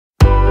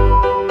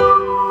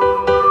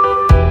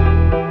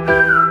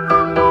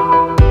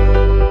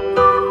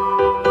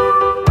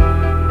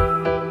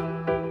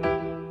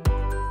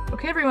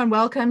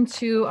welcome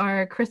to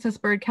our Christmas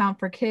Bird Count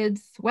for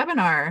Kids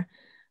webinar.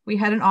 We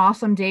had an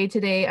awesome day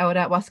today out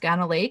at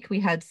Wascana Lake. We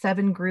had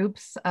 7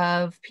 groups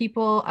of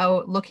people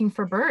out looking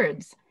for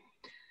birds.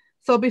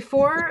 So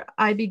before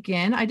I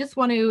begin, I just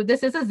want to,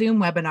 this is a Zoom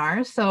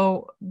webinar,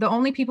 so the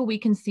only people we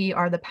can see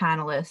are the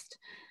panelists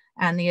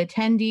and the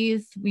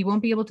attendees. We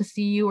won't be able to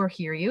see you or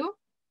hear you.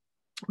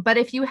 But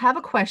if you have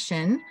a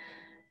question,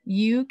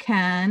 you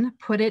can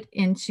put it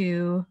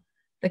into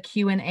the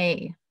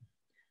Q&A.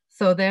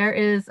 So there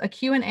is a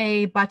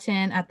Q&A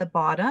button at the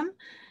bottom.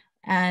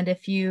 And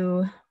if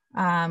you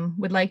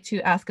would like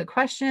to ask a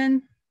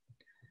question,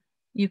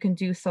 you can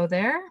do so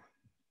there.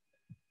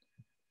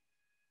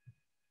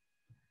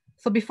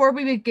 So before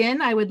we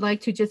begin, I would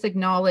like to just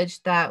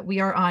acknowledge that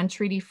we are on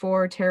Treaty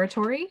 4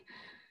 territory,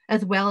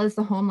 as well as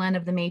the homeland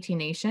of the Métis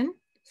Nation.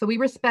 So we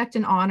respect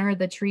and honor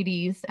the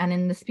treaties, and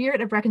in the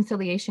spirit of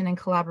reconciliation and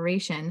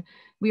collaboration,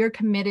 we are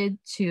committed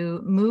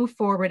to move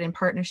forward in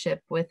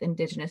partnership with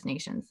Indigenous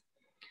nations.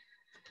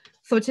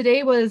 So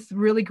today was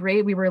really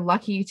great. We were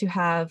lucky to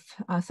have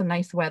some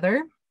nice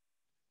weather.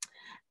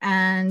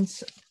 And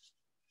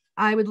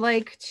I would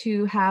like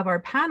to have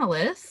our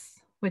panelists,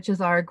 which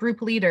is our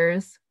group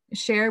leaders,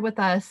 share with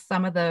us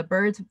some of the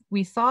birds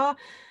we saw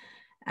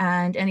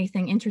and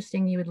anything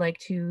interesting you would like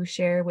to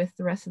share with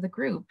the rest of the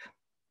group.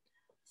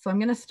 So I'm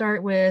going to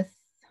start with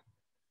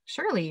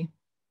Shirley.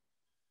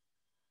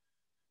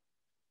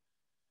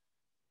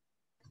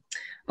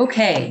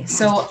 Okay,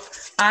 so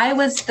I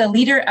was the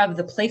leader of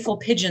the Playful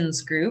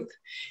Pigeons group,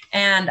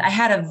 and I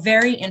had a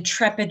very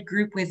intrepid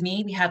group with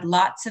me. We had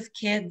lots of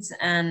kids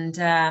and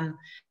a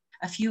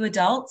few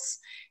adults,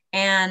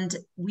 and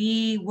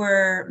we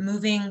were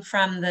moving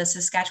from the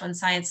Saskatchewan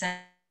Science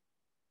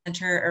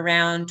Center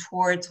around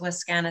towards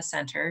Wascana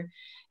Center,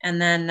 and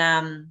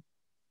then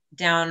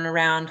down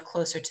around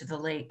closer to the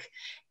lake.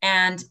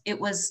 And it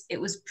was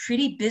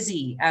pretty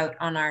busy out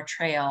on our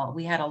trail.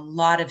 We had a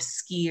lot of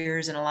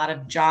skiers and a lot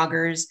of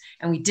joggers,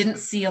 and we didn't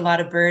see a lot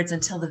of birds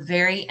until the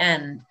very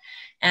end.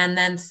 And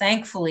then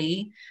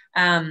thankfully,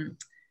 one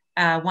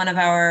of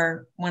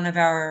our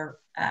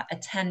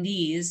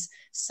attendees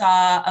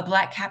saw a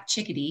black-capped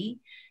chickadee,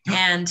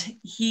 and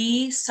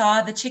he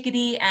saw the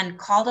chickadee and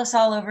called us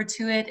all over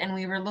to it, and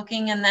we were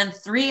looking, and then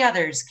 3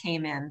 others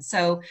came in.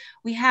 So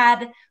we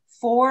had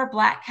 4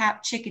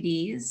 black-capped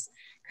chickadees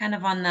kind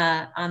of on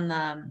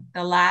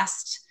the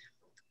last,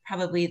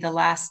 probably the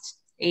last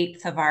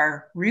 1/8 of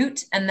our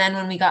route. And then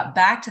when we got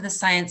back to the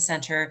Science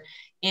Center,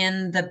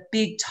 in the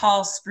big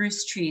tall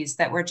spruce trees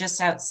that were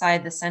just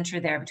outside the center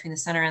there, between the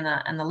center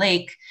and the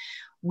lake,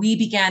 we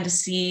began to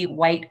see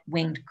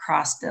white-winged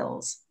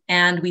crossbills.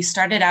 And we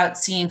started out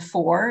seeing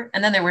 4,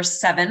 and then there were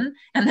 7.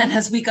 And then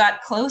as we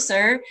got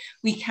closer,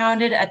 we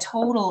counted a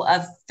total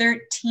of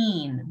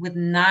 13 with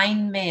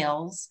 9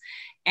 males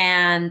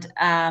and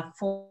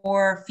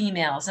 4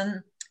 females.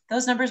 And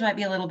those numbers might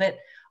be a little bit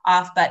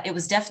off, but it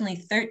was definitely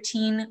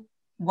 13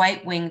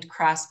 white-winged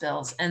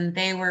crossbills, and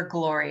they were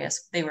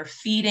glorious. They were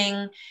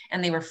feeding,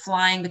 and they were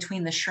flying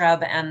between the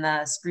shrub and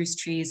the spruce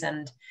trees,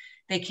 and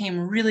they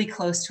came really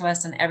close to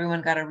us, and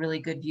everyone got a really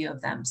good view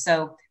of them.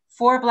 So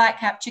 4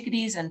 black-capped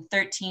chickadees and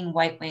 13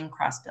 white-winged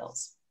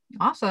crossbills.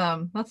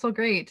 Awesome. That's so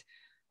great.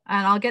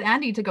 And I'll get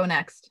Andy to go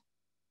next.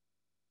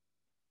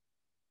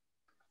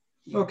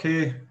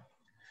 Okay.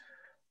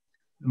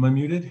 Am I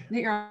muted?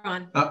 You're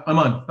on. I'm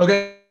on.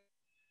 Okay.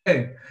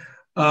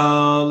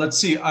 Let's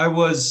see. I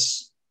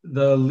was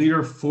the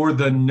leader for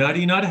the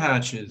Nutty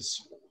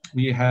Nuthatches.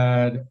 We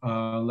had,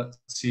 let's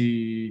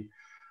see,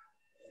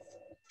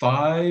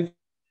 5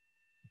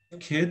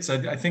 kids.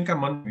 I think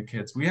I'm under the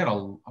kids. We had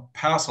a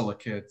passel of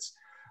kids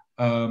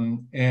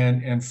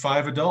and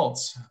 5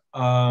 adults.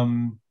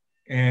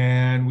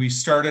 And we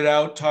started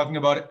out talking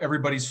about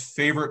everybody's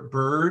favorite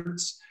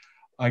birds.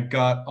 I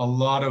got a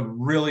lot of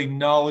really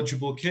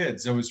knowledgeable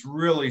kids. I was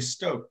really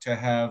stoked to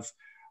have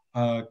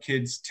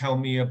kids tell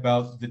me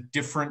about the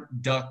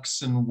different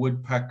ducks and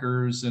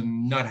woodpeckers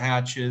and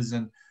nuthatches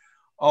and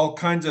all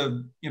kinds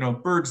of,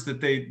 birds that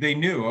they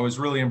knew. I was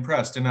really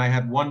impressed. And I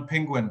had 1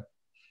 penguin.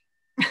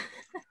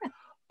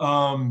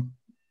 And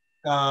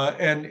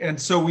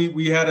so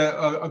we had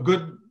a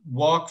good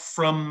walk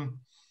from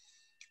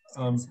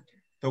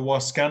the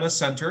Wascana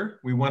Center.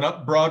 We went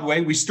up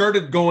Broadway. We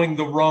started going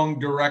the wrong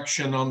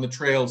direction on the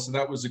trail, so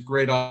that was a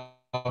great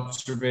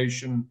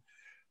observation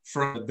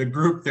from the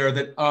group there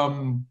that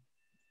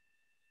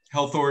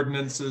health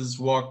ordinances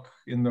walk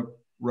in the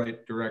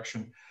right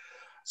direction.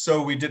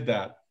 So we did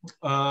that.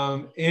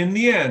 In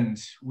the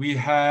end, we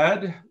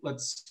had,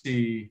 let's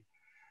see,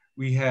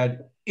 we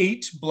had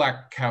 8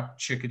 black-capped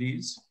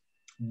chickadees,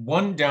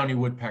 1 downy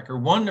woodpecker,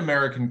 1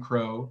 American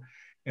crow,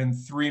 and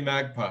 3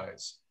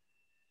 magpies.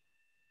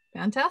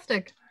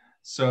 Fantastic.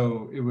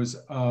 So it was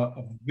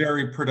a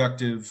very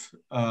productive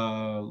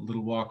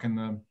little walk in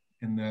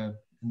the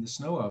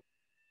snow out.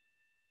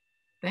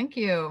 Thank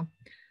you.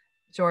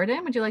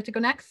 Jordan, would you like to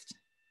go next?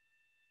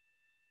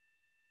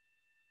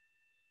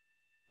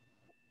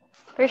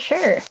 For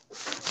sure.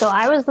 So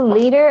I was the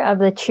leader of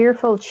the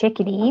Cheerful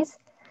Chickadees,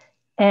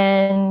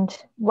 And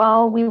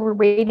while we were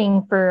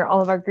waiting for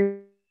all of our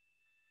group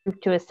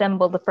to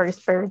assemble, the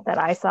first bird that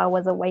I saw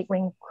was a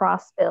white-winged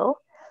crossbill.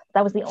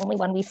 That was the only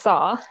one we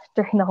saw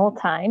during the whole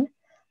time.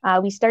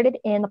 We started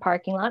in the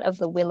parking lot of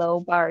the Willow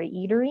Bar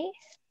Eatery,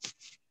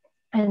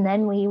 and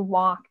then we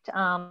walked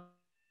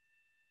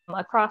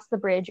across the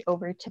bridge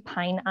over to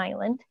Pine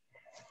Island.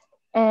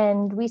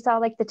 And we saw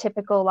like the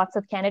typical lots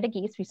of Canada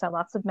geese. We saw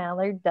lots of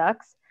mallard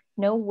ducks.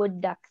 No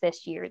wood duck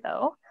this year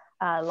though.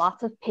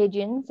 Lots of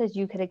pigeons, as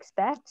you could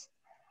expect.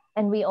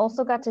 And we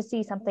also got to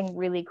see something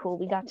really cool.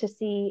 We got to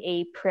see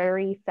a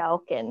prairie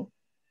falcon.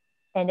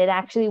 And it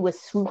actually was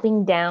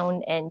swooping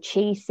down and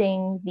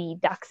chasing the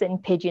ducks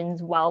and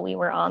pigeons while we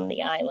were on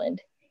the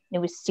island. It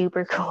was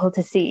super cool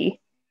to see.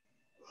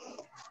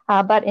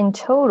 But in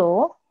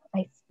total,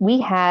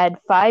 we had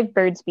 5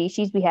 bird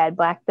species. We had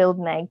black-billed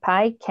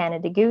magpie,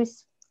 Canada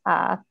goose,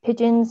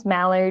 pigeons,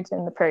 mallards,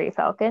 and the prairie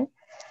falcon,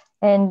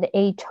 and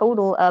a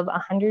total of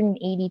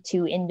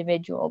 182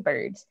 individual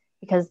birds,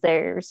 because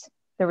there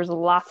was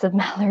lots of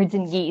mallards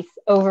and geese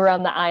over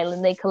on the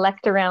island. They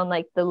collect around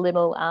like the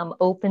little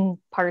open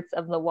parts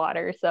of the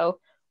water. So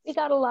we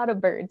got a lot of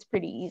birds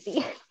pretty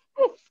easy.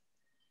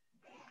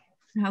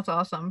 That's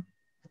awesome.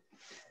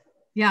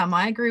 Yeah,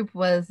 my group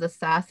was the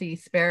sassy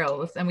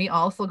sparrows, and we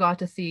also got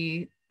to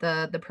see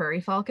the prairie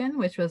falcon,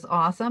 which was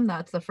awesome.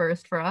 That's the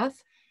first for us.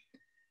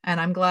 And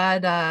I'm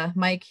glad,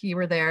 Mike, you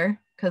were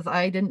there, because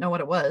I didn't know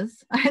what it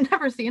was. I had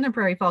never seen a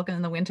prairie falcon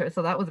in the winter,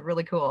 so that was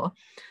really cool.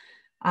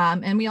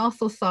 And we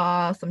also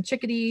saw some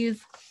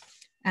chickadees,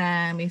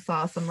 and we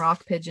saw some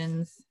rock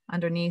pigeons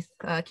underneath,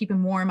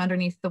 keeping warm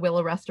underneath the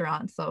Willow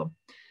restaurant. So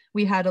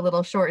we had a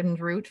little shortened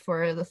route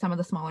for some of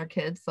the smaller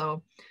kids.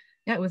 So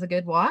yeah, it was a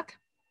good walk.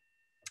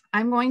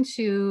 I'm going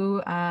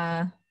to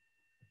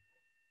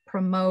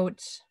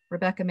promote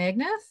Rebecca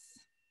Magnus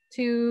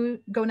to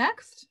go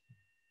next.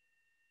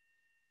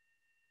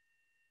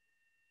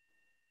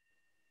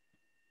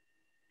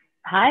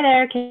 Hi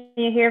there, can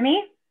you hear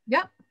me?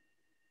 Yep.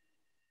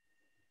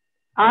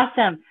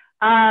 Awesome.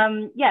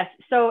 Yes,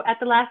 so at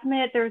the last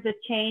minute, there was a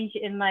change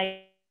in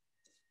my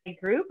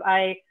group.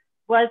 I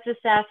was the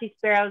Sassy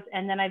Sparrows,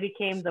 and then I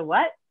became the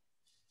what?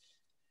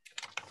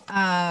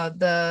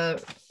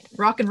 The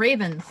Rockin'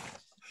 Ravens.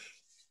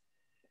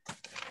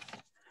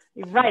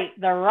 Right,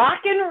 the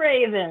Rockin'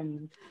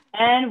 Ravens.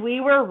 And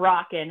we were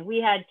rockin'. We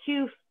had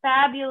 2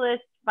 fabulous,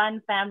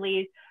 fun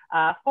families,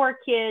 4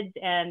 kids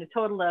and a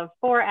total of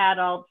 4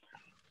 adults.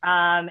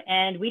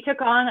 And we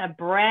took on a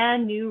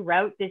brand new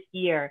route this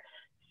year.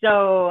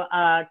 So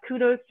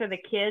kudos to the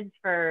kids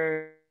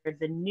for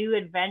the new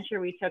adventure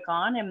we took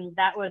on, and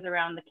that was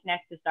around the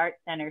Connectus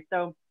Arts Center.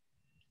 So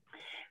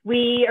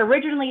we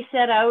originally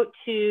set out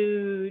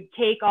to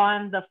take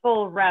on the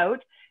full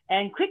route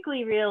and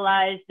quickly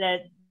realized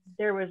that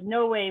there was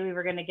no way we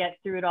were going to get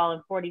through it all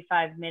in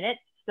 45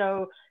 minutes.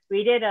 So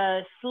we did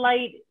a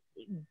slight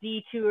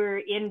detour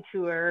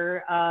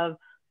in-tour of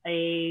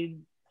a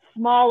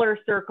smaller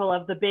circle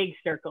of the big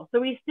circle.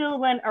 So we still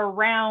went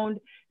around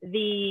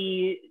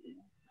the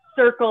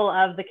circle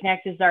of the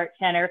Connectus Arts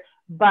Center,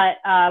 but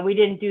we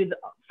didn't do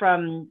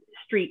from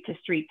street to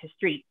street to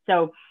street.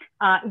 So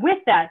with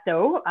that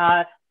though,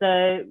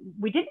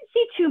 we didn't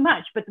see too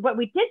much, but what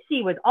we did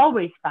see was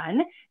always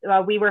fun.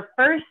 We were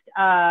first,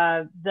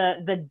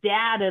 the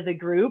dad of the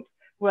group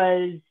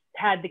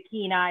had the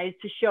keen eyes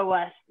to show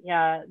us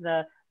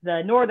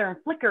the northern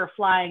flicker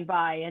flying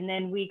by, and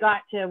then we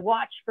got to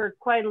watch for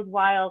quite a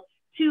while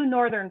 2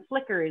 northern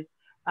flickers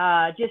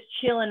just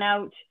chilling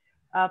out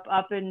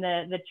up in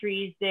the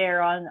trees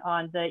there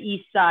on the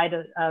east side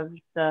of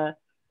the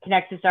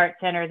Connectus Arts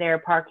Center there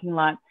parking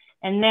lot.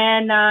 And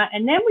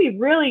then we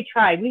really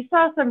tried. We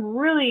saw some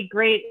really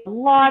great,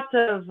 lots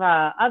of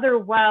other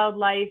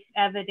wildlife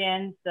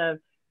evidence of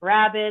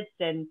rabbits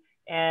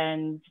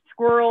and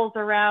squirrels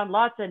around,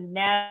 lots of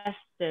nests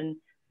and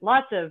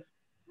lots of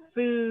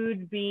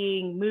food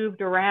being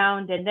moved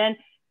around. And then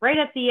right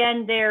at the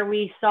end there,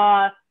 we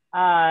saw,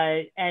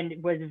 and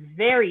it was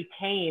very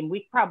tame.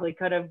 We probably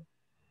could have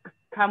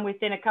come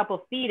within a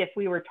couple feet if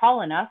we were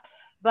tall enough,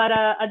 but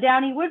a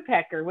downy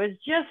woodpecker was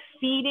just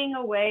feeding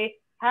away,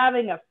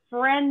 having a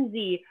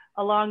frenzy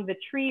along the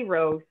tree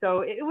row.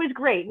 So it was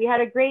great. We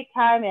had a great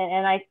time,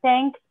 and I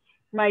thank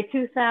my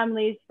 2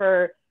 families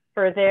for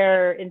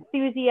their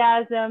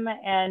enthusiasm,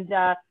 and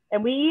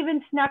we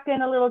even snuck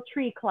in a little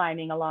tree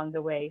climbing along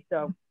the way.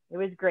 So it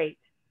was great.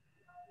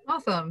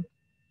 Awesome.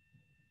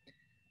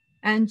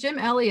 And Jim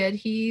Elliott,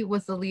 he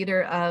was the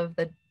leader of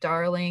the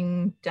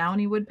Darling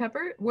Downy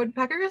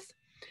woodpeckers.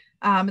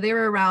 They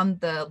were around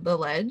the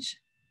ledge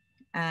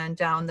and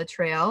down the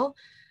trail,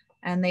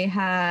 and they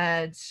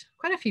had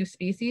quite a few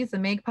species: the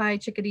magpie,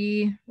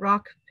 chickadee,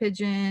 rock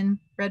pigeon,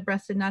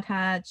 red-breasted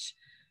nuthatch,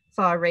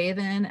 saw a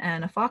raven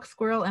and a fox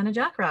squirrel and a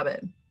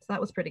jackrabbit. So that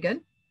was pretty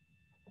good.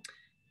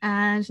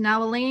 And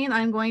now, Elaine,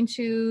 I'm going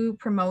to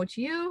promote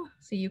you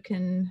so you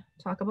can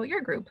talk about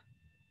your group.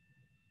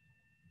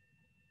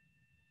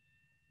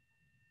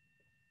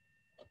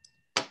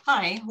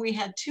 Hi, we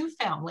had 2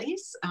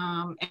 families,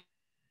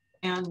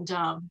 and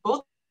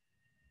both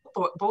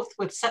both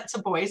with sets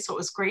of boys. So it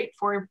was great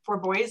for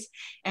boys,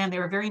 and they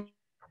were very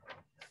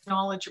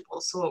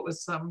knowledgeable. So it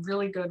was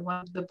really good.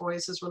 One of the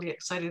boys was really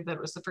excited that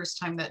it was the first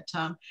time that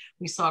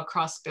we saw a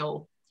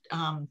crossbill,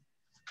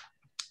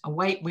 a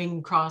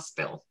white-winged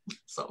crossbill.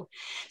 So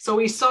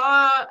we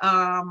saw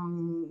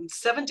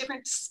 7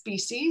 different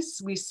species.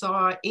 We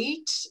saw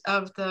 5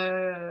 of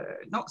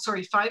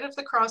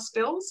the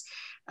crossbills.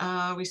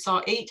 We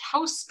saw 8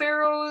 house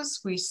sparrows.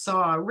 We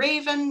saw a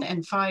raven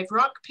and 5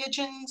 rock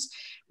pigeons.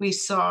 We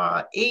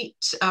saw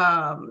 8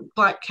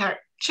 black-capped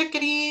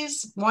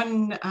chickadees,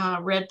 1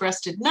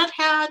 red-breasted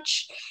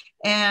nuthatch,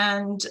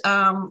 and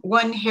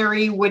 1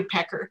 hairy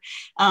woodpecker.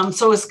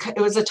 So it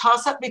was a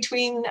toss-up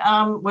between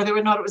whether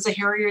or not it was a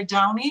hairy or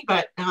downy,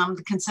 but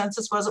the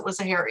consensus was it was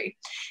a hairy.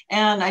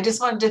 And I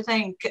just wanted to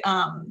thank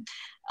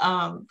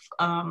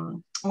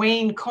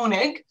Wayne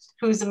Koenig,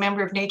 who's a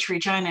member of Nature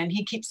Regina, and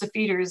he keeps the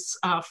feeders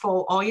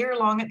full all year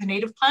long at the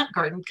Native Plant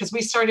Garden, because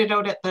we started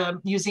out at the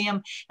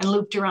museum and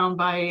looped around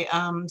by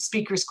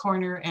Speaker's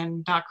Corner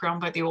and back around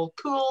by the old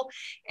pool,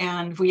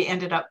 and we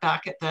ended up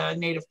back at the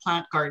Native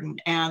Plant Garden,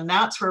 and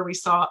that's where we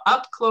saw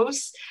up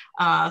close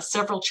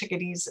several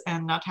chickadees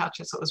and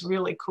nuthatches. So it was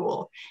really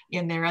cool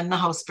in there, and the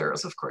house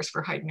sparrows, of course,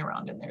 were hiding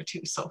around in there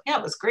too. So yeah,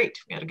 it was great.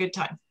 We had a good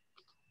time.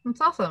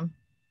 That's awesome.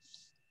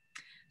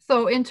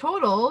 So in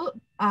total,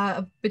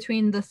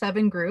 between the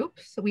 7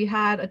 groups, we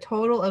had a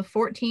total of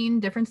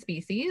 14 different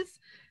species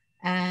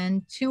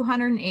and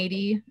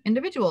 280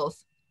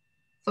 individuals.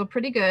 So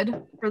pretty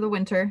good for the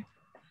winter.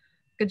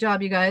 Good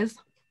job, you guys.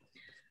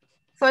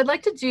 So I'd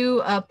like to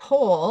do a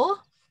poll,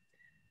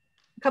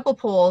 a couple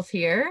polls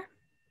here.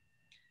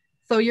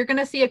 So you're going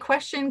to see a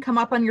question come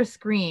up on your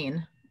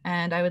screen,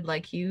 and I would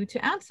like you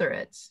to answer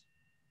it.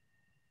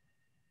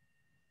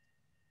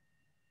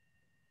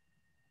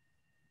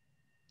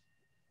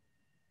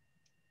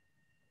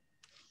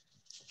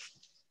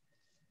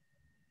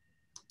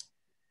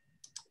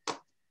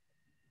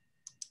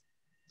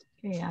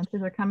 Okay,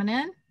 answers are coming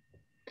in.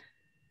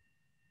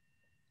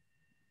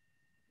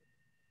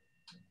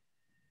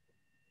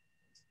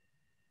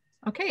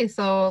 Okay,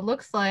 so it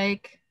looks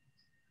like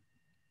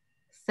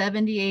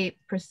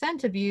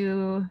 78% of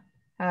you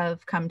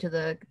have come to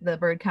the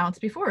bird counts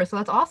before, so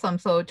that's awesome.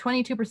 So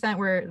 22%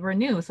 were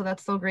new, so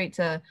that's so great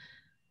to,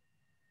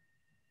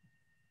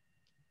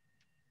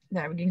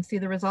 there, you can see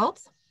the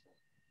results.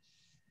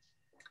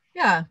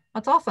 Yeah,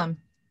 that's awesome.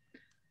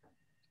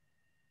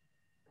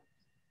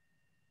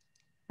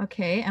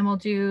 Okay, and we'll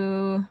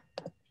do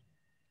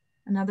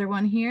another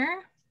one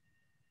here.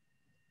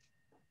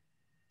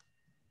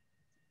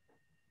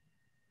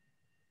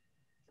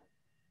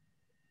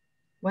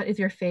 What is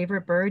your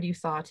favorite bird you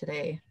saw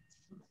today?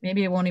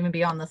 Maybe it won't even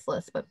be on this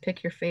list, but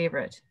pick your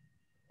favorite.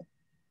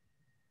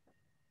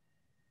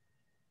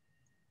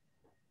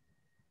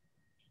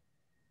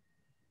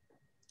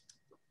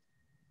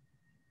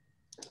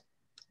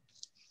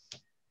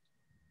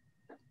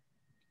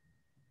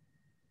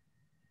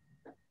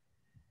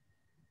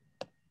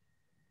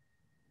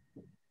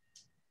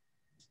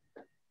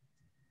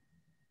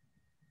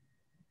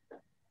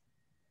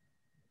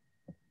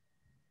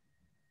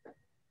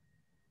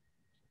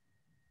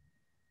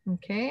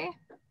 Okay.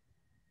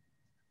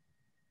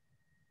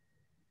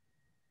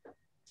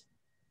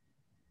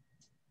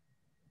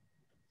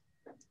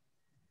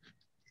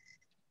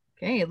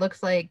 Okay, it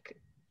looks like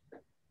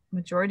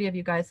majority of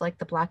you guys like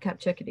the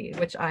black-capped chickadee,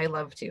 which I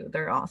love too.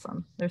 They're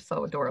awesome. They're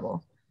so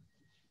adorable.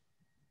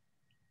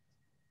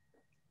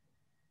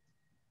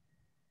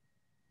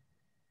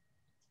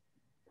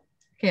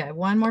 Okay, I have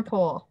one more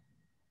poll.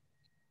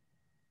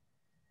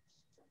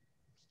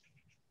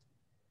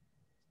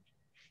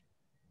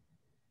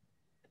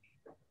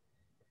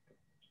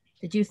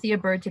 Did you see a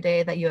bird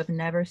today that you have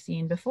never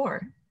seen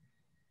before?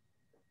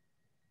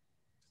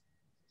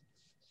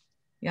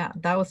 Yeah,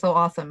 that was so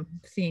awesome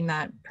seeing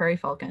that prairie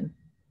falcon.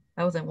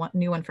 That was a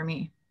new one for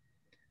me.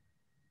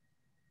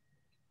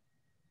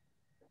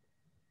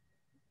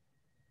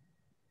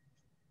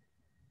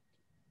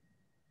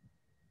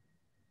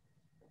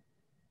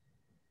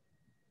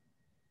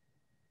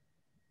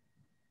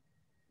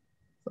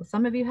 So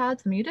some of you had,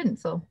 some of you didn't.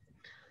 So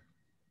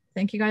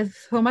thank you guys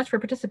so much for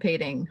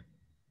participating.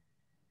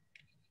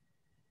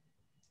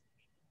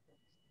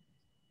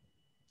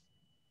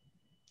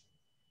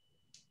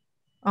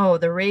 Oh,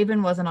 the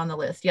raven wasn't on the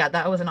list. Yeah,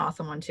 that was an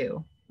awesome one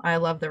too. I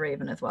love the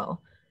raven as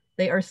well.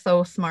 They are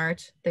so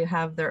smart. They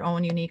have their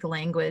own unique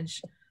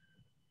language.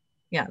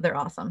 Yeah, they're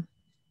awesome.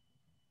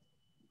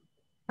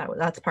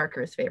 That's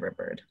Parker's favorite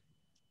bird.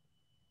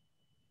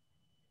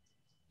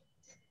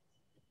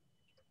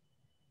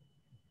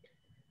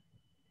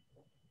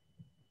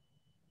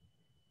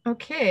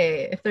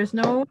 Okay, if there's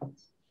no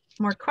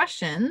more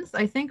questions,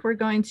 I think we're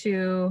going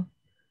to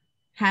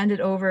hand it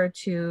over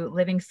to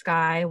Living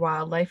Sky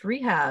Wildlife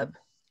Rehab.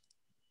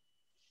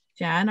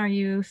 Jan, are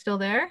you still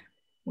there?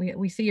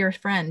 We see your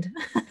friend.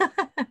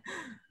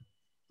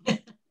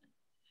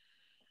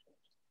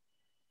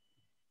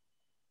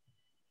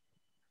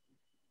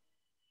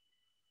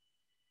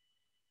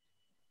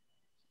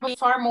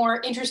 far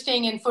more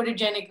interesting and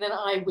photogenic than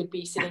I would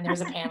be sitting there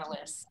as a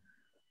panelist.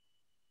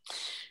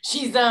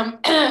 She's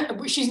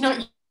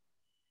not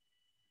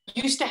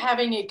used to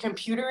having a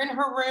computer in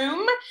her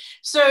room,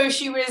 so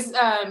she was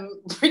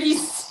pretty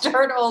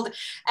startled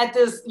at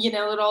this, you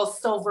know, little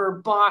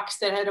silver box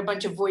that had a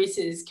bunch of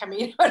voices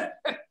coming out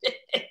of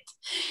it.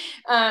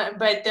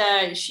 But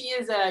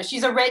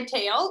she's a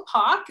red-tailed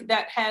hawk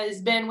that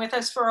has been with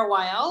us for a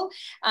while.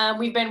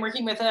 We've been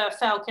working with a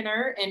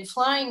falconer and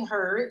flying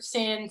her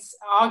since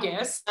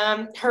August.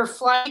 Her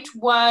flight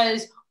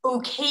was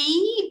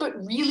okay, but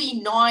really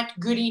not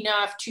good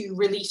enough to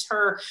release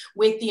her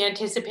with the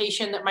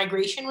anticipation that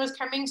migration was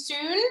coming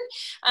soon,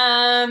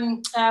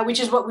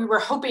 which is what we were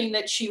hoping,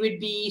 that she would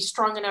be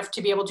strong enough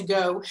to be able to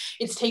go.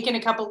 It's taken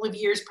a couple of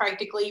years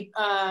practically,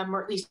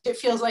 or at least it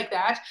feels like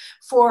that,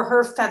 for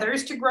her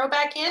feathers to grow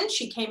back in.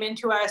 She came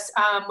into us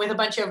with a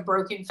bunch of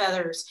broken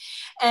feathers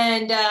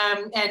and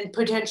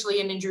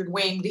potentially an injured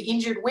wing. The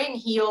injured wing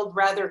healed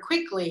rather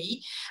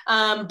quickly,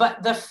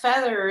 but the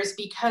feathers,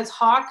 because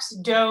hawks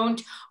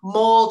don't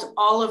mold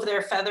all of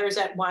their feathers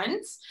at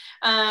once.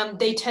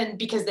 They tend,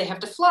 because they have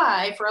to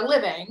fly for a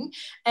living,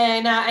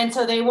 and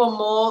so they will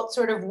mold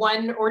sort of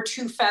 1 or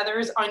 2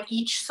 feathers on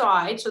each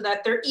side so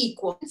that they're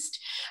equal.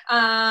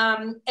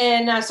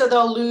 So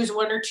they'll lose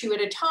 1 or 2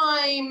 at a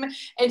time.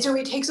 And so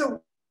it takes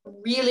a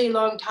really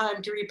long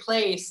time to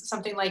replace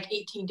something like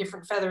 18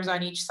 different feathers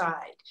on each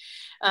side.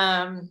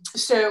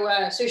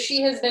 So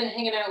she has been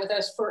hanging out with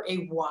us for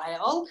a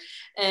while,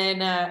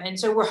 and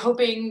so we're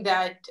hoping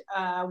that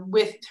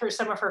with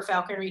some of her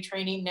falconry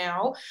training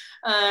now,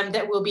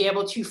 that we'll be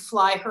able to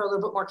fly her a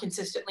little bit more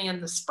consistently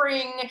in the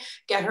spring,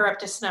 get her up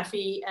to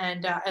snuffy,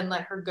 and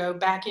let her go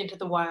back into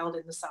the wild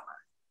in the summer.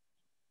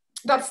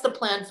 That's the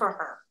plan for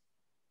her.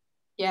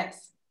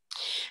 Yes.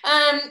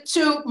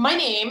 So my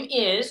name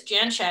is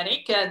Jan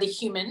Shattuck, the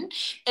human,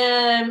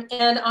 and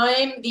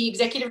I'm the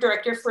executive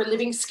director for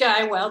Living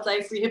Sky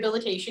Wildlife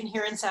Rehabilitation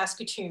here in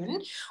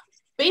Saskatchewan.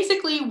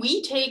 Basically,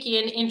 we take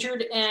in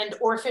injured and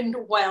orphaned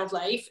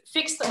wildlife,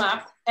 fix them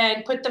up,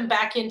 and put them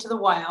back into the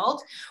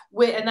wild.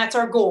 And that's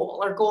our goal.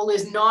 Our goal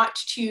is not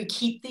to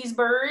keep these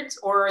birds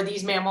or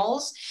these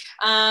mammals.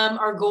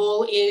 Our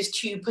goal is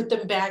to put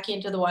them back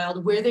into the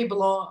wild where they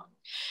belong.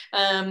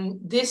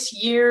 This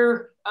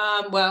year,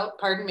 well,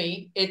 pardon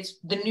me, it's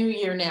the new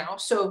year now.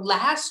 So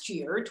last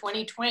year,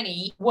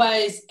 2020,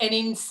 was an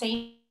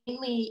insanely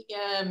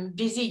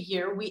busy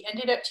year. We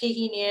ended up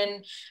taking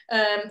in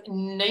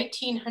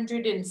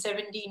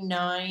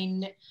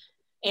 1,979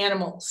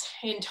 animals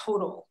in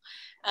total,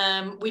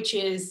 which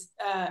is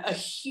a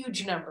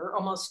huge number,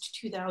 almost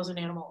 2,000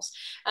 animals.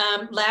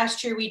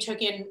 Last year, we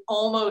took in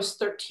almost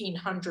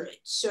 1,300.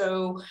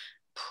 So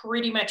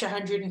pretty much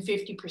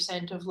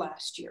 150% of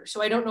last year.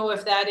 So I don't know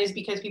if that is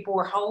because people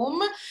were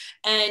home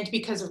and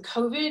because of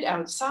COVID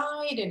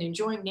outside and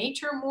enjoying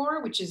nature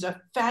more, which is a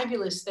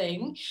fabulous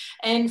thing,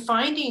 and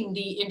finding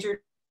the injured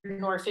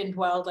and orphaned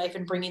wildlife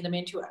and bringing them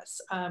into us.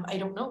 I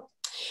don't know.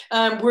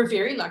 We're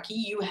very lucky.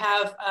 You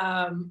have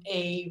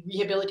a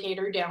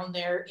rehabilitator down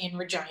there in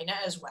Regina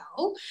as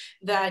well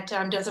that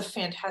does a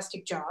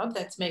fantastic job.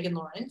 That's Megan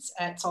Lawrence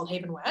at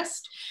Salthaven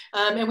West.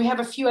 And we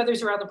have a few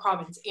others around the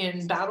province,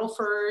 in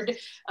Battleford,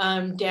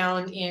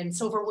 down in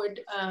Silverwood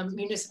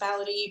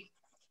municipality.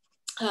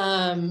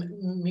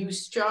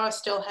 Moose Jaw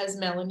still has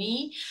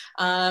Melanie,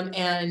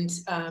 and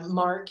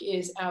Mark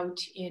is out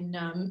in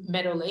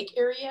Meadow Lake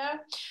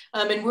area,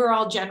 and we're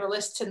all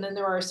generalists, and then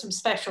there are some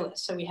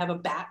specialists. So we have a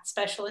bat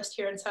specialist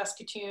here in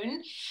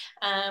Saskatoon,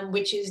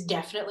 which is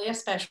definitely a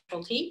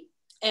specialty,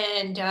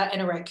 and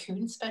a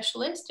raccoon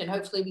specialist, and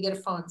hopefully we get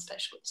a fawn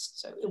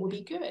specialist, so it will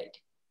be good.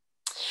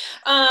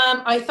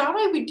 I thought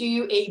I would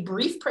do a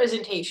brief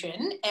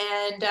presentation,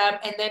 and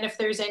then if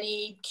there's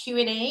any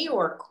Q&A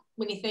or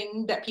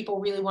anything that people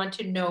really want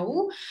to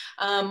know,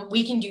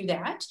 we can do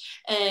that.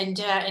 And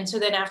so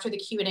then after the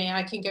Q&A,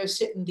 I can go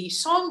sit in the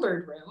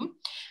songbird room.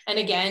 And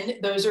again,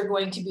 those are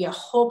going to be a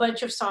whole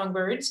bunch of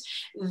songbirds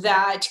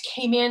that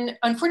came in,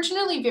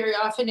 unfortunately, very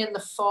often in the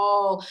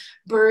fall.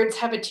 Birds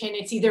have a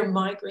tendency, they're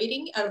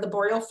migrating out of the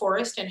boreal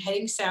forest and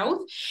heading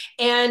south,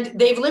 and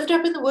they've lived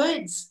up in the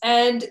woods,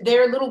 and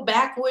they're little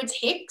backwoods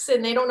hicks,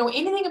 and they don't know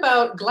anything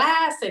about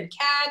glass and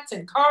cats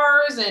and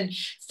cars and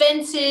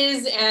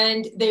fences,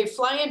 and they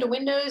fly into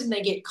windows and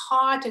they get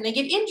caught and they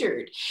get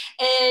injured.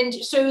 And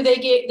so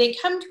they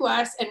come to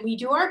us and we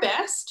do our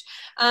best.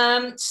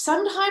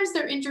 Sometimes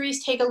their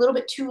injuries take a little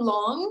bit too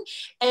long,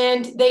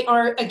 and they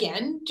are,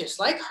 again, just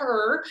like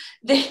her,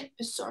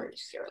 sorry,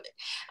 Charlotte,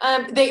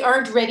 they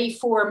aren't ready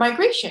for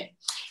migration.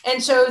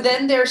 And so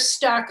then they're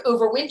stuck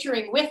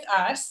overwintering with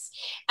us.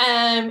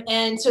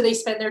 And so they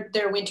spend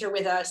their winter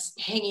with us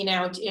hanging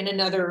out in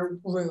another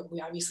room.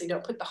 We obviously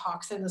don't put the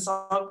hawks and the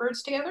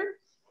songbirds together.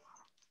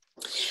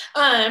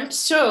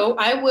 So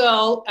I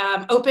will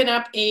open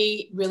up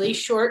a really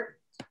short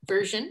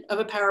version of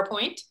a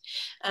PowerPoint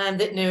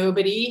that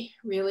nobody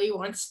really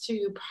wants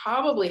to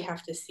probably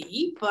have to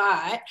see,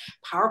 but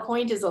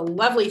PowerPoint is a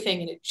lovely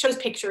thing and it shows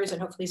pictures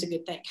and hopefully it's a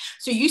good thing.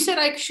 So you said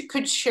I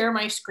could share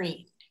my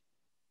screen,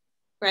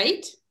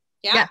 right?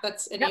 Yeah,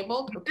 that's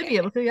enabled. Yep. Okay. Should be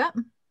able to, yeah.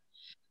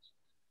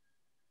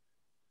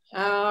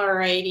 All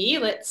righty,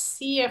 let's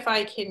see if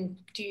I can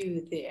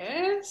do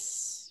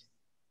this.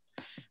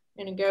 I'm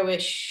gonna go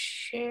with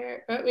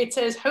share. Oh, it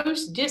says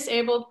host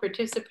disabled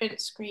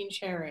participant screen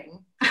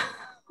sharing.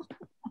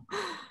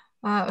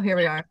 Here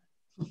we are.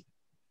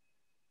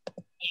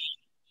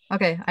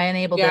 Okay, I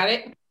enabled it. Got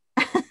it?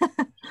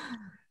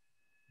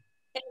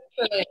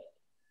 Excellent.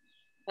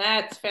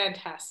 That's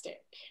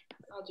fantastic.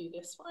 I'll do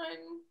this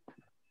one.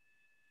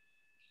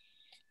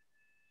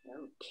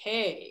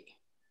 Okay.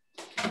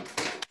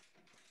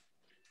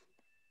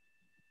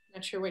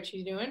 Not sure what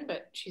she's doing,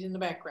 but she's in the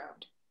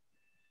background.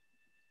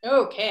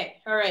 Okay,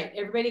 all right.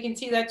 Everybody can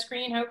see that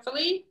screen,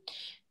 hopefully.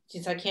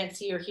 Since I can't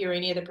see or hear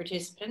any of the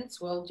participants,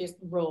 we'll just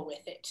roll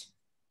with it.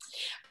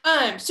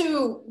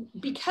 So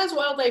because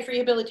wildlife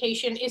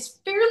rehabilitation is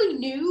fairly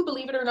new,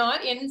 believe it or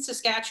not, in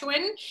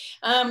Saskatchewan,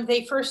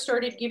 they first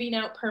started giving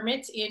out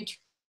permits in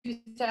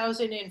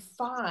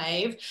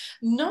 2005.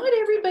 Not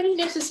everybody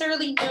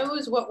necessarily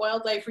knows what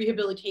wildlife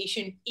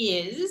rehabilitation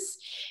is,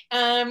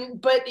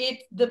 but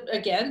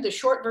again, the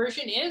short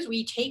version is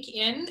we take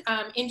in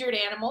injured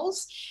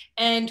animals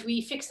and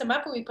we fix them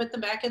up and we put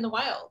them back in the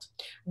wild.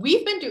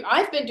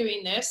 I've been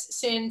doing this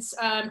since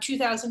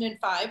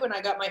 2005 when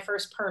I got my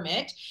first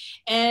permit,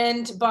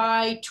 and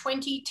by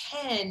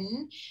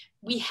 2010,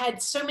 we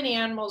had so many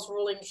animals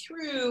rolling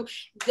through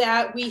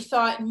that we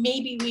thought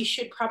maybe we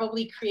should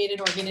probably create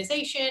an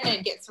organization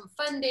and get some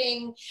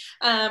funding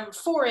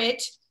for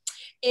it.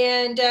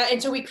 And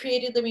so we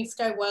created Living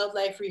Sky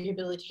Wildlife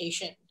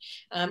Rehabilitation.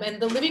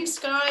 And the Living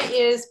Sky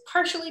is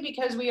partially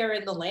because we are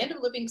in the land of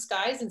living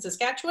skies in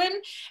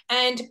Saskatchewan,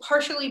 and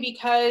partially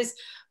because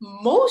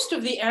most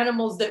of the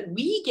animals that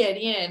we get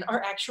in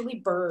are actually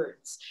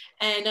birds.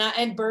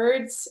 And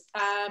birds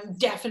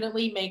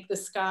definitely make the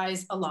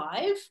skies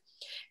alive.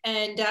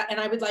 And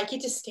I would like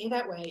it to stay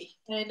that way.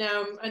 And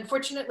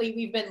unfortunately,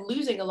 we've been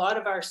losing a lot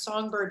of our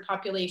songbird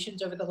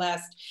populations over the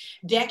last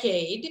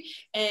decade.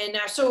 And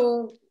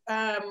so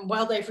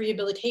wildlife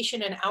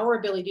rehabilitation and our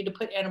ability to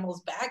put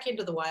animals back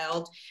into the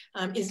wild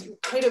is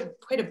quite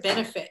a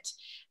benefit.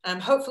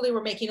 Hopefully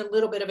we're making a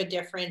little bit of a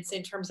difference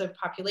in terms of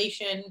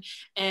population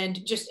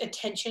and just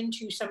attention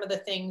to some of the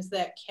things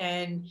that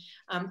can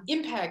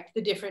impact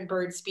the different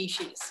bird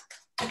species.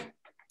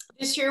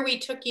 This year we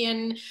took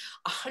in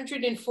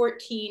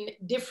 114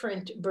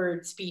 different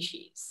bird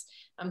species.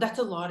 That's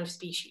a lot of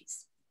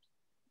species.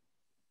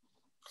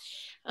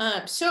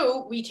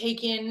 So we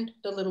take in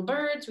the little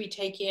birds, we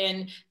take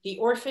in the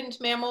orphaned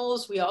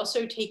mammals, we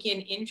also take in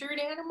injured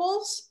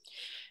animals.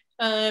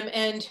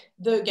 And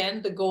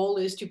again, the goal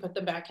is to put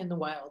them back in the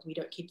wild. We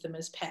don't keep them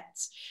as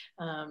pets.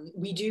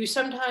 We do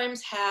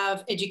sometimes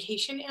have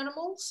education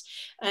animals,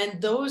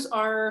 and those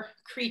are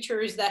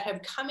creatures that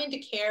have come into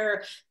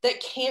care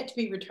that can't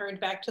be returned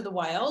back to the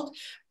wild,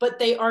 but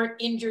they aren't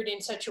injured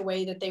in such a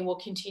way that they will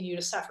continue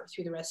to suffer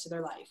through the rest of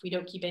their life. We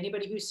don't keep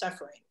anybody who's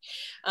suffering.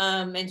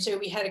 And so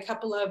we had a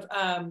couple of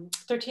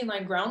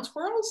 13-line ground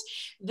squirrels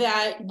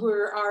that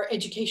were our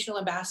educational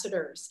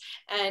ambassadors.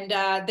 And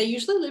they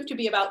usually live to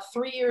be about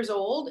 3 years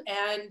old.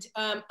 And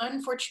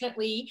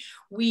unfortunately,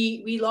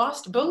 we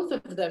lost both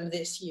of them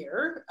this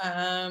year.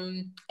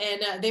 And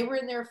they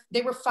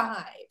were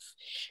 5.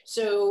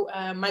 So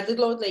my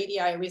little old lady,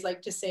 I always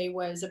like to say,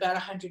 was about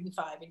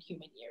 105 in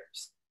human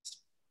years.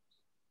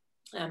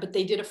 But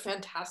they did a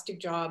fantastic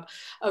job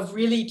of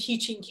really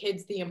teaching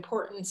kids the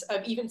importance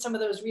of even some of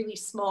those really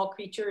small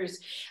creatures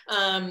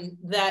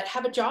that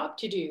have a job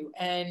to do,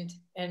 and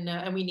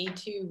we need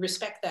to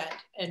respect that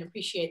and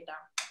appreciate them.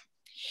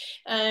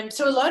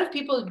 So a lot of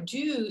people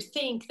do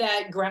think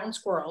that ground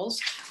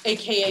squirrels,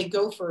 AKA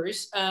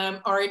gophers,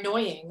 are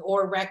annoying,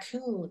 or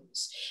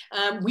raccoons.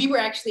 We were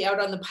actually out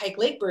on the Pike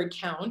Lake bird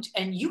count,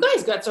 and you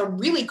guys got some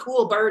really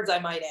cool birds, I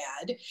might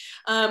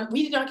add.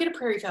 We did not get a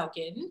prairie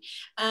falcon.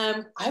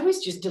 I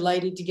was just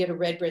delighted to get a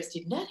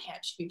red-breasted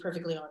nuthatch, to be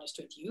perfectly honest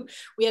with you.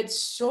 We had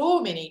so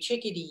many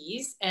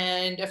chickadees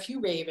and a few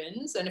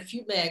ravens and a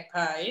few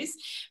magpies,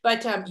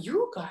 but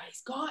you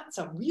guys got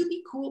some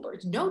really cool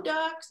birds. No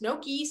ducks, no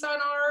geese on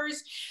ours.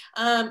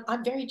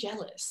 I'm very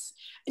jealous.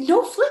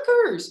 No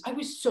flickers. I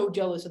was so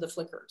jealous of the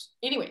flickers.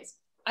 Anyways,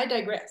 I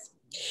digress.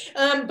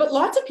 But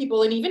lots of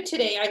people, and even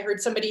today I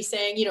heard somebody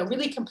saying,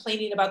 really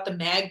complaining about the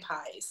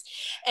magpies,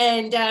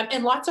 and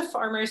lots of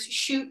farmers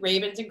shoot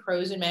ravens and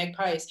crows and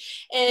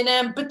magpies,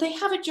 and but they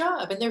have a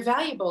job and they're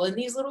valuable. And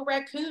these little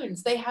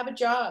raccoons, they have a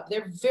job.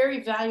 They're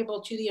very valuable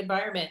to the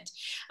environment.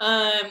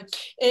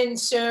 And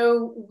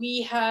so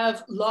we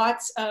have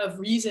lots of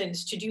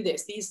reasons to do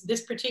this.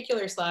 This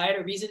particular slide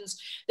are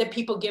reasons that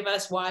people give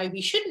us why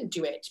we shouldn't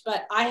do it.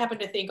 But I happen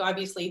to think,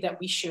 obviously, that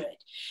we should.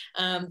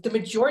 The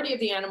majority of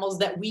the animals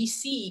that we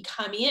see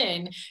come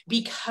in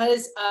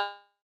because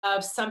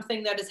of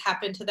something that has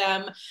happened to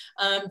them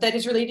that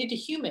is related to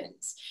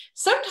humans.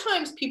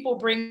 Sometimes people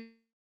bring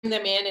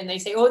them in and they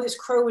say, oh, this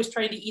crow was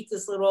trying to eat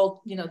this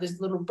little, this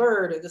little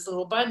bird or this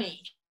little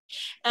bunny.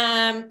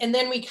 And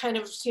then we kind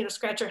of,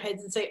 scratch our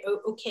heads and say, oh,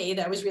 okay,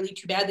 that was really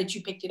too bad that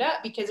you picked it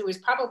up, because it was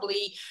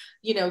probably,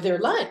 their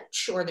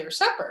lunch or their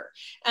supper.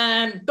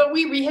 But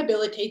we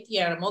rehabilitate the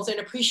animals and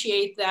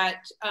appreciate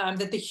that,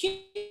 that the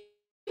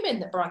human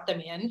that brought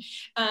them in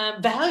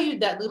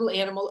valued that little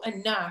animal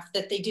enough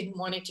that they didn't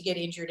want it to get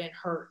injured and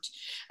hurt.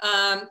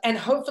 And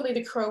hopefully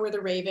the crow or the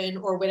raven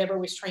or whatever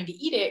was trying to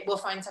eat it will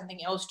find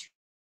something else to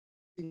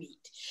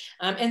eat.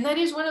 And that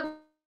is one of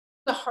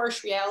the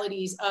harsh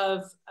realities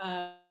of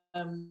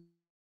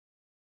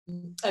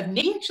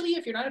maybe actually,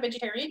 if you're not a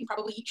vegetarian, you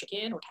probably eat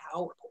chicken or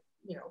cow or,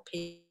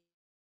 pig.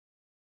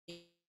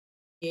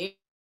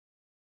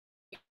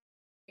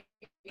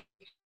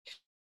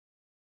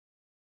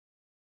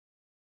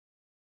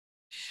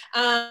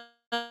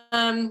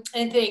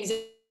 And things.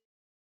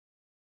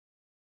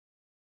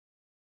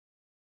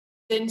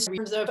 In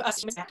terms of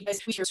us,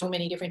 we share so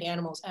many different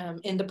animals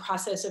in the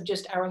process of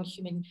just our own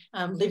human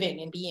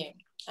living and being.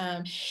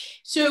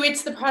 So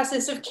it's the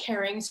process of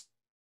caring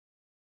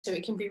so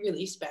it can be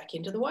released back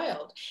into the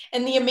wild.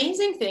 And the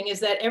amazing thing is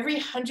that every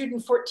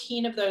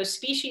 114 of those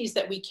species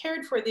that we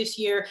cared for this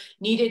year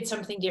needed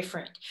something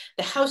different.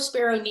 The house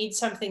sparrow needs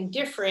something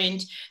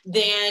different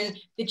than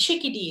the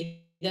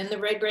chickadee, than the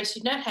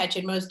red-breasted nuthatch,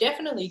 and most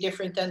definitely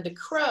different than the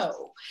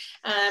crow.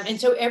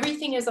 And so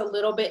everything is a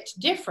little bit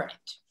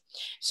different.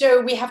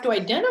 So we have to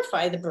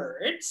identify the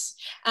birds,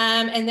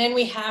 and then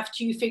we have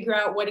to figure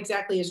out what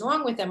exactly is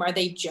wrong with them. Are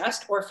they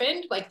just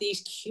orphaned, like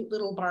these cute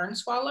little barn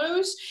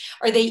swallows?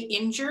 Are they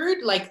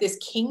injured, like this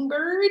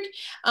kingbird?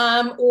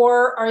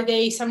 Or are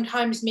they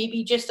sometimes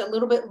maybe just a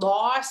little bit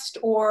lost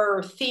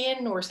or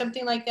thin or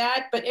something like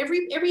that? But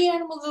every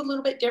animal is a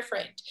little bit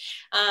different.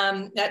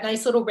 That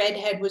nice little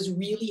redhead was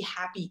really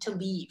happy to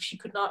leave. She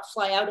could not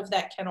fly out of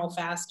that kennel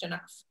fast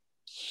enough.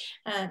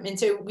 And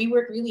so we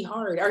work really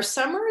hard. Our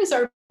summer is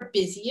our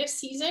busiest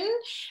season.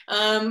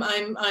 I'm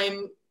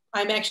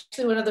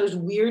actually one of those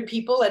weird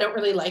people. I don't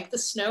really like the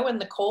snow and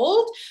the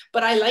cold,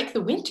 but I like the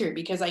winter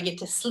because I get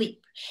to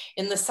sleep.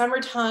 In the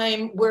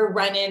summertime, we're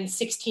running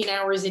 16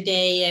 hours a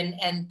day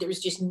and there's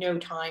just no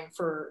time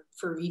for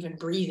even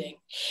breathing.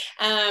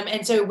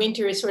 And so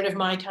winter is sort of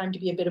my time to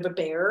be a bit of a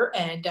bear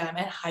and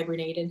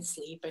hibernate and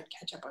sleep and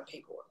catch up on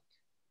paperwork.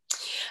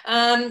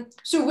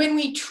 So when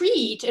we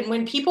treat and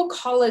when people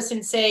call us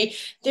and say,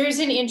 there's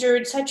an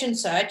injured such and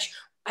such,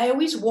 I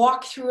always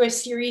walk through a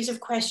series of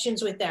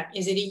questions with them.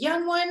 Is it a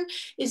young one?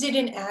 Is it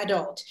an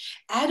adult?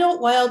 Adult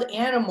wild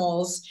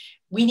animals,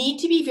 we need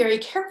to be very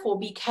careful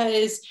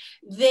because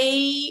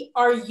they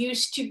are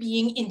used to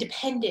being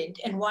independent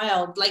and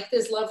wild, like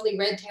this lovely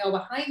red tail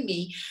behind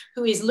me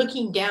who is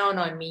looking down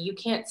on me. You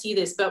can't see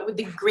this, but with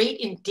the great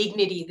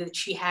indignity that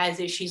she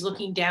has as she's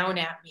looking down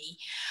at me.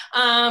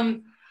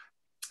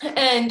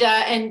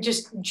 And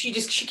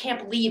she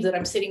can't believe that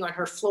I'm sitting on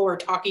her floor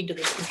talking to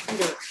this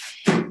computer.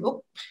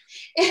 Oh,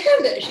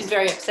 and she's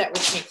very upset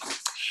with me.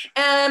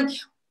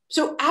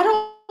 So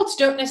adults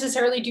don't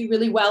necessarily do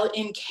really well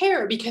in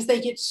care because they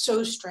get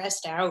so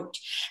stressed out.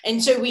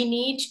 And so we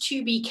need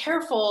to be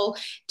careful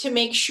to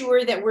make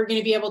sure that we're going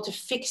to be able to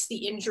fix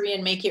the injury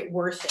and make it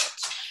worth it.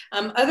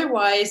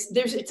 Otherwise,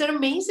 it's an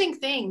amazing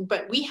thing,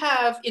 but we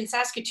have in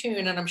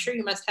Saskatoon, and I'm sure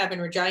you must have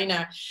in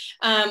Regina,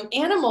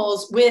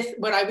 animals with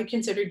what I would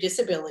consider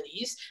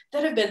disabilities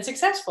that have been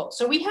successful.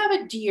 So we have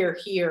a deer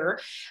here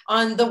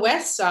on the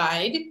west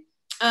side,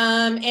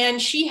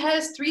 and she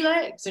has 3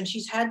 legs, and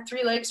she's had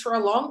 3 legs for a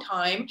long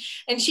time,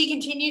 and she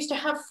continues to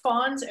have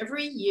fawns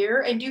every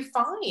year and do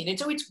fine. And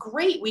so it's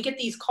great. We get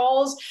these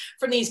calls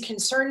from these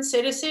concerned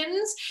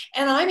citizens,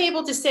 and I'm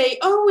able to say,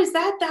 oh, is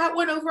that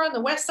one over on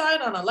the west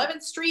side on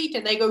 11th Street?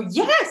 And they go,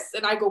 yes.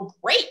 And I go,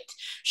 great.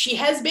 She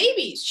has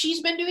babies. She's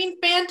been doing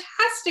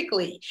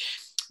fantastically.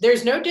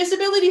 There's no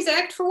Disabilities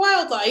Act for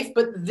wildlife,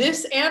 but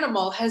this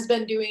animal has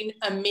been doing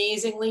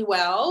amazingly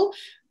well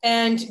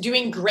and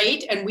doing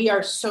great, and we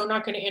are so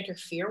not going to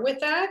interfere with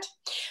that.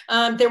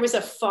 There was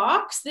a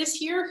fox this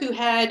year who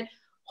had,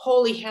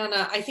 holy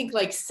Hannah, I think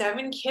like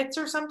 7 kits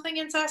or something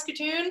in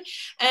Saskatoon,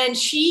 and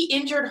she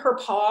injured her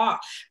paw,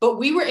 but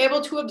we were able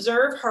to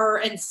observe her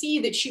and see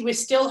that she was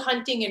still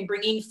hunting and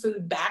bringing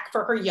food back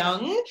for her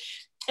young.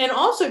 And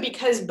also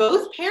because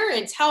both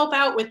parents help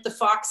out with the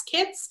fox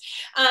kits,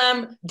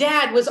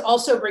 Dad was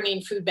also bringing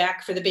food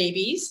back for the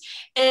babies.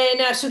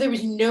 And so there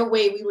was no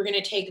way we were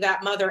going to take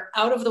that mother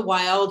out of the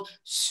wild,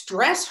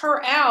 stress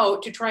her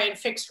out to try and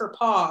fix her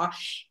paw.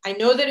 I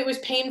know that it was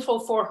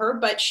painful for her,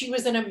 but she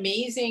was an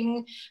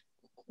amazing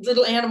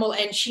little animal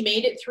and she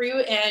made it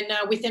through.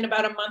 And within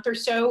about a month or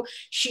so,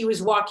 she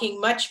was walking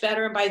much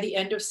better. And by the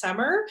end of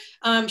summer,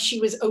 she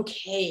was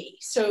okay.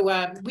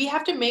 So we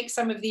have to make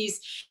some of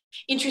these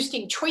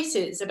interesting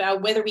choices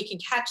about whether we can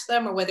catch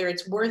them or whether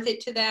it's worth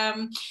it to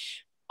them.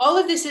 All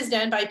of this is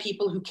done by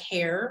people who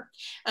care.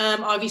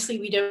 Obviously,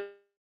 we don't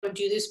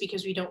do this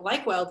because we don't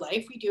like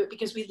wildlife. We do it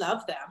because we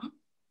love them.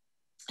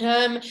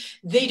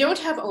 They don't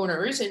have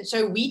owners, and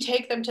so we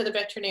take them to the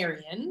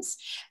veterinarians,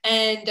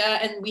 and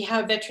we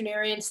have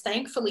veterinarians,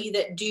 thankfully,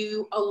 that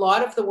do a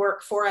lot of the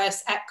work for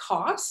us at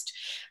cost.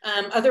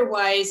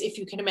 Otherwise, if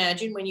you can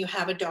imagine, when you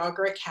have a dog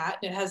or a cat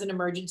and it has an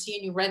emergency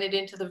and you run it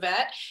into the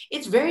vet,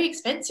 it's very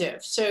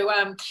expensive. So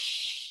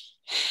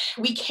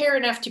we care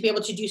enough to be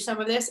able to do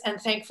some of this,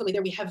 and thankfully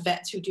there we have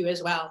vets who do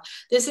as well.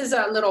 This is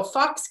a little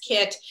fox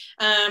kit.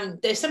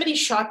 Somebody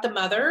shot the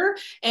mother,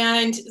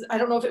 and I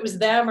don't know if it was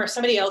them or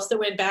somebody else that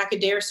went back a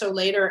day or so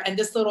later, and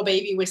this little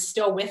baby was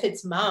still with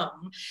its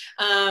mom,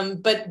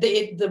 but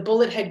the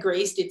bullet had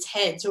grazed its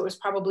head, so it was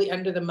probably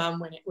under the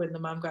mom when the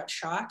mom got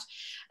shot,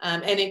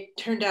 and it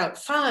turned out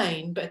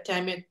fine, but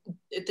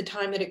at the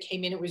time that it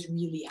came in, it was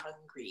really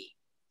hungry.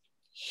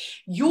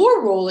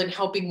 Your role in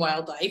helping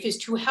wildlife is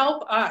to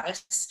help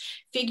us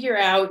figure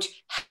out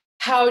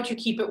how to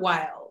keep it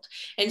wild.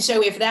 And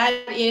so if that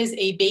is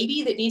a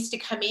baby that needs to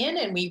come in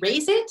and we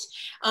raise it,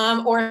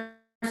 or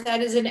if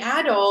that is an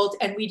adult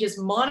and we just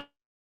monitor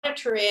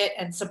it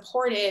and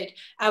support it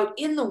out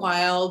in the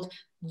wild,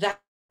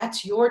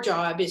 that's your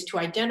job, is to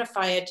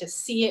identify it, to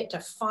see it, to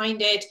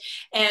find it,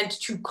 and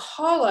to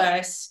call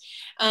us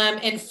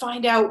and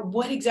find out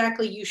what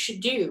exactly you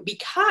should do.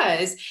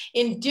 Because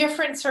in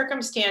different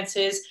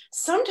circumstances,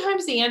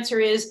 sometimes the answer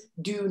is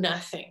do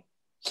nothing.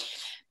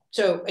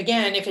 So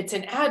again, if it's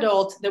an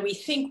adult that we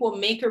think will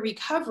make a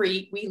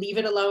recovery, we leave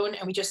it alone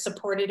and we just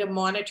support it and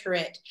monitor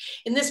it.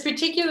 In this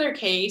particular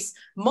case,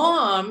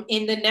 mom,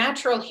 in the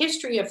natural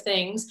history of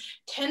things,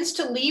 tends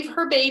to leave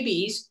her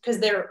babies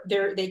because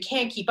they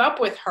can't keep up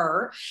with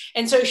her.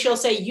 And so she'll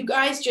say, you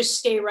guys just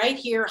stay right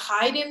here,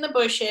 hide in the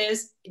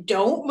bushes,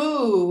 don't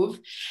move,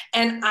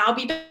 and I'll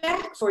be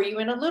back for you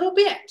in a little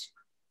bit.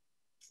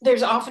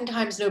 There's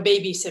oftentimes no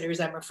babysitters,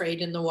 I'm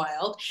afraid, in the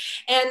wild.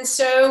 And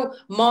so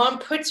mom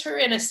puts her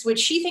in which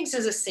she thinks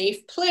is a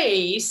safe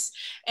place,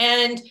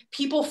 and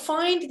people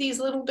find these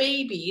little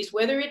babies,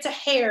 whether it's a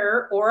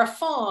hare or a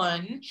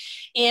fawn,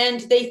 and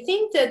they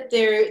think that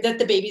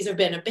the babies have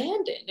been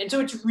abandoned. And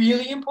so it's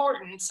really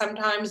important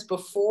sometimes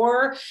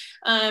before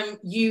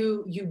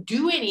you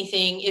do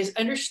anything is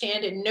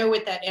understand and know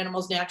what that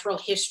animal's natural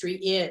history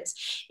is.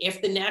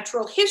 If the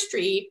natural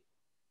history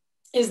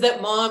is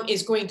that mom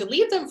is going to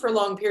leave them for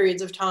long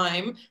periods of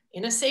time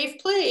in a safe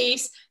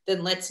place,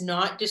 then let's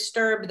not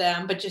disturb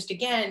them, but just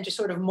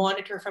sort of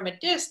monitor from a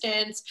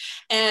distance.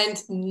 And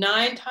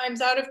 9 times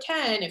out of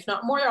 10, if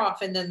not more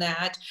often than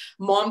that,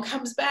 mom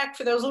comes back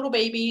for those little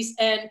babies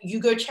and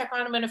you go check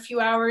on them in a few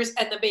hours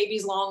and the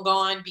baby's long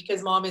gone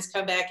because mom has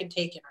come back and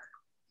taken her.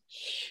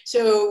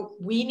 So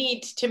we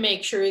need to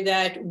make sure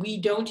that we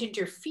don't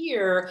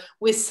interfere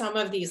with some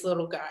of these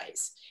little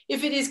guys.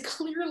 If it is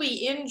clearly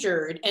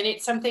injured and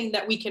it's something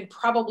that we can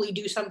probably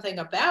do something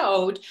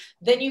about,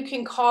 then you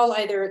can call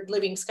either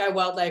Living Sky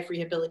Wildlife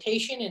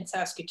Rehabilitation in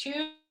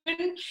Saskatoon.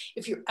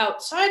 If you're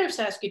outside of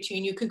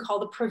Saskatoon, you can call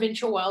the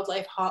Provincial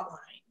Wildlife Hotline.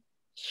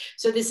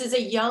 So this is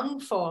a young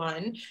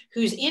fawn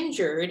who's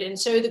injured. And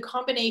so the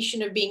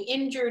combination of being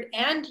injured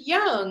and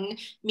young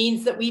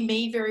means that we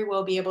may very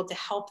well be able to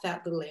help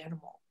that little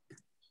animal.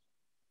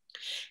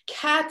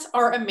 Cats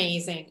are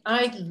amazing.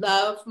 I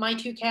love my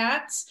 2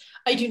 cats.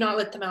 I do not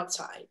let them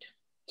outside.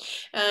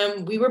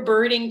 We were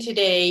birding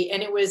today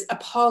and it was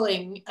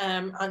appalling.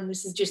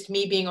 This is just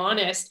me being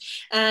honest.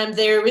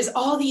 There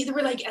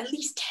were like at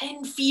least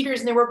 10 feeders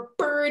and there were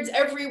birds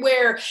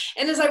everywhere.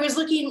 And as I was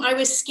looking, I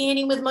was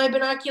scanning with my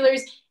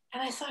binoculars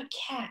and I saw a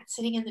cat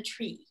sitting in the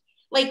tree,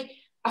 like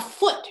a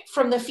foot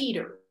from the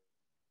feeder.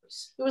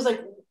 It was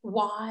like,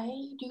 why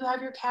do you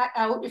have your cat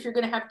out if you're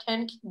going to have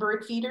 10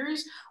 bird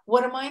feeders?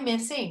 What am I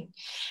missing?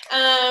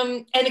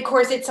 And of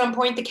course, at some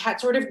point, the cat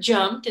sort of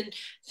jumped, and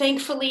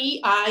thankfully,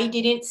 I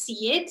didn't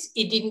see it.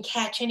 It didn't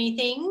catch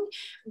anything.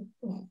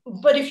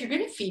 But if you're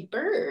going to feed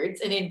birds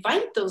and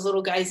invite those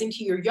little guys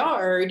into your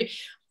yard,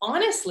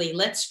 honestly,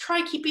 let's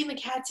try keeping the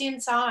cats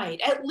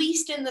inside, at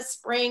least in the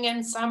spring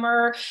and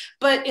summer.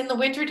 But in the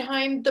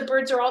wintertime, the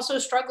birds are also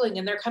struggling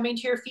and they're coming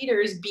to your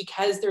feeders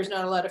because there's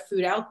not a lot of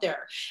food out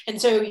there.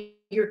 And so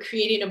you're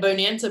creating a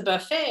bonanza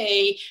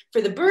buffet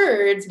for the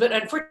birds, but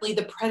unfortunately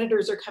the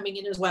predators are coming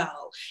in as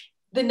well.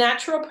 The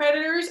natural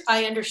predators,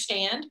 I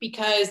understand,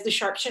 because the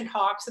sharp-shinned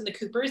hawks and the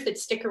coopers that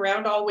stick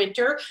around all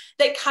winter,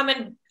 that come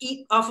and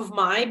eat off of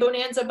my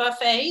bonanza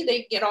buffet,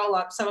 they get all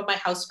up, some of my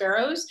house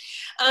sparrows.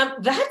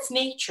 That's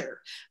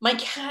nature. My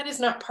cat is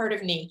not part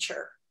of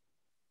nature.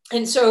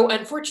 And so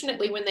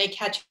unfortunately, when they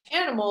catch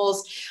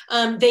animals,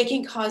 they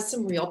can cause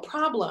some real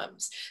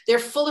problems. They're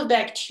full of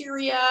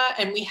bacteria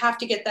and we have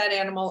to get that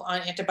animal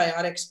on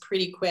antibiotics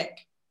pretty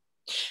quick.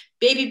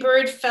 Baby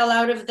bird fell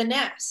out of the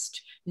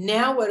nest.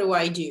 Now what do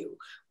I do?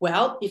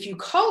 Well, if you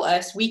call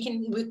us, we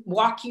can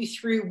walk you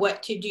through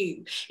what to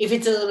do. If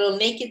it's a little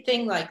naked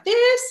thing like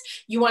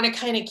this, you want to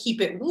kind of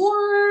keep it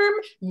warm.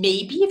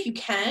 Maybe if you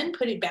can,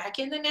 put it back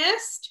in the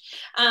nest.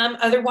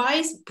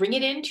 Otherwise, bring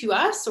it in to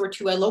us or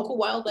to a local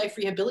wildlife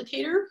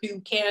rehabilitator who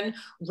can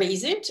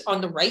raise it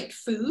on the right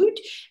food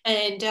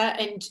and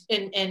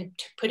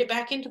put it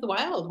back into the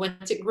wild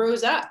once it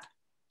grows up.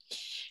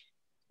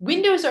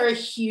 Windows are a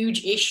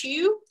huge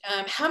issue.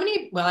 How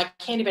many, well, I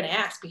can't even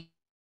ask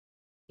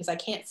because I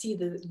can't see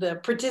the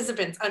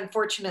participants,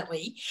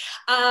 unfortunately.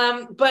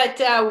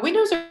 But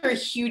windows are a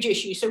huge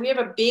issue. So we have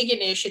a big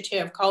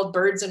initiative called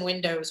Birds and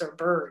Windows, or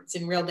Birds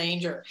in Real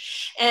Danger.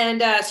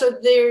 And so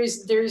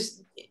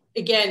there's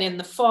again, in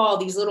the fall,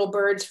 these little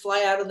birds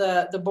fly out of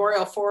the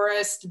boreal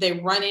forest. They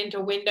run into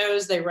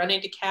windows. They run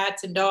into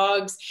cats and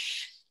dogs.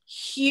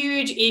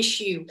 Huge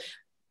issue.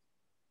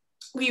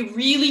 We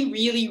really,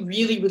 really,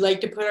 really would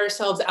like to put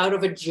ourselves out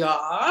of a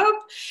job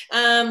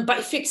by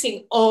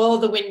fixing all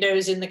the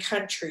windows in the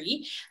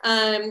country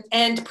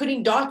and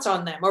putting dots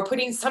on them or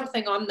putting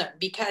something on them.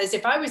 Because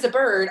if I was a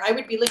bird, I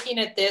would be looking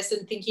at this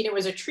and thinking it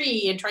was a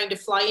tree and trying to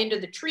fly into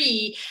the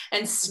tree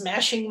and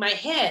smashing my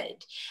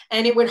head,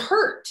 and it would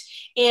hurt.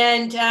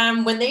 And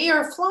when they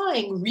are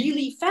flying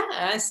really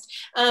fast,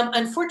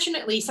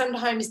 unfortunately,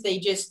 sometimes they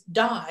just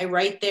die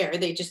right there.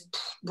 They just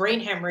brain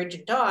hemorrhage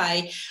and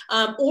die,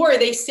 or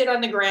they sit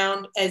on the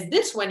ground as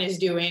this one is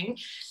doing.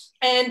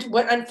 And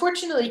what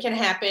unfortunately can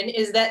happen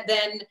is that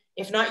then,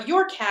 if not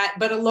your cat,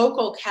 but a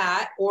local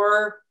cat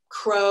or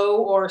crow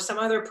or some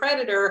other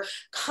predator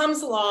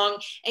comes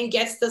along and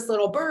gets this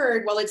little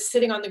bird while it's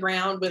sitting on the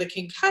ground with a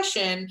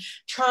concussion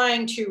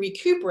trying to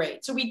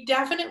recuperate. So we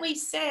definitely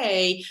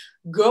say,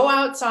 go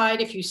outside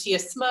if you see a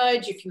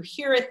smudge, if you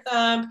hear a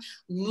thump,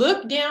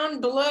 look down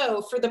below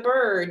for the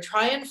bird,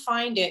 try and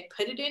find it,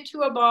 put it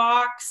into a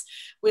box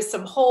with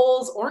some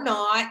holes or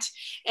not,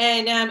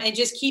 and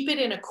just keep it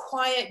in a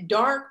quiet,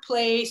 dark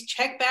place,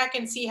 check back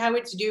and see how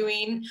it's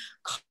doing,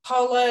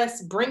 call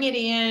us, bring it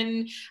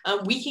in.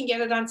 We can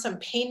get it on some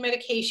pain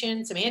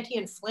medication, some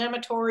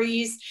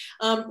anti-inflammatories.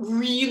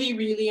 Really,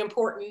 really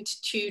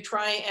important to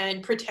try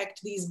and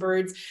protect these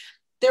birds.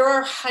 There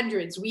are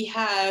hundreds. We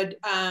had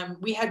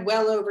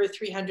well over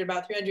 300,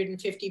 about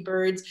 350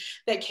 birds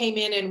that came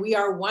in, and we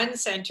are one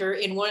center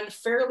in one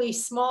fairly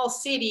small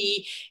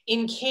city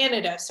in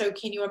Canada. So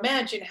can you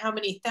imagine how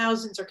many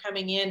thousands are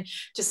coming in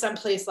to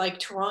someplace like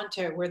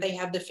Toronto, where they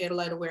have the Fatal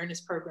Light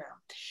Awareness Program?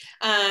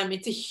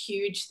 It's a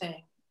huge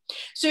thing.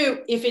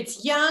 So if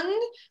it's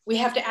young, we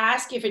have to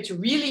ask if it's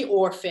really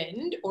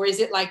orphaned, or is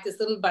it like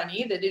this little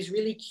bunny that is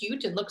really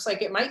cute and looks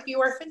like it might be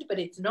orphaned, but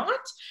it's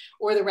not,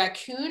 or the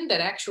raccoon that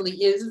actually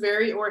is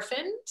very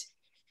orphaned.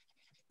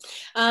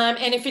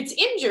 And if it's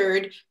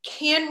injured,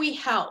 can we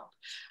help?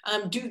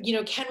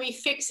 Can we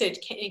fix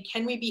it?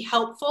 Can we be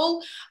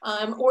helpful?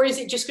 Or is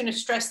it just going to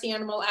stress the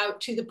animal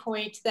out to the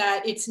point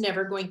that it's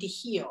never going to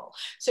heal?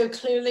 So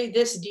clearly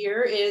this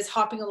deer is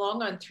hopping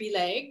along on 3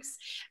 legs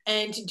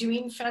and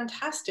doing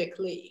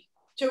fantastically.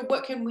 So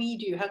what can we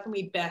do? How can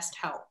we best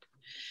help?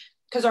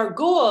 Because our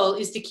goal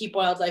is to keep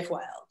wildlife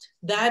wild.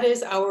 That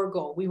is our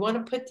goal. We want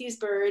to put these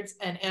birds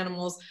and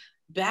animals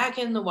back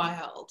in the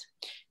wild.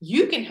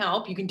 You can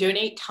help. You can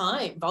donate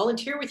time,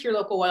 volunteer with your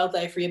local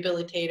wildlife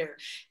rehabilitator,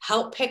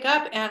 help pick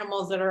up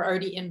animals that are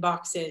already in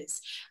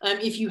boxes.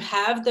 If you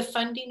have the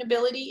funding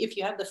ability, if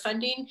you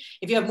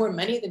have more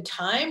money than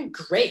time,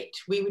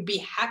 great. We would be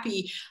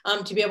happy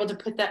to be able to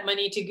put that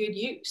money to good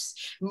use.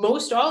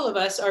 Most all of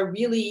us are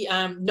really,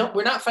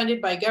 we're not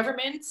funded by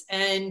governments,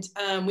 and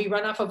we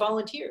run off of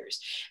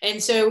volunteers.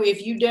 And so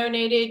if you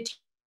donated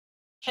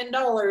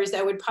 $10,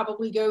 that would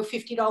probably go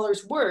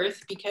 $50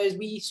 worth, because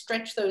we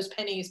stretch those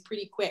pennies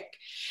pretty quick,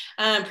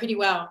 pretty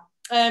well.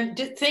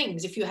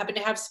 Things, if you happen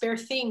to have spare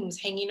things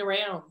hanging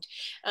around,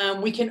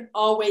 we can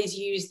always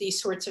use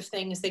these sorts of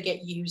things that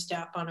get used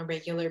up on a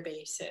regular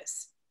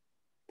basis.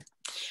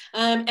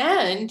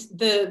 And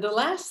the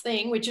last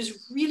thing, which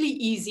is really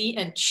easy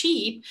and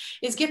cheap,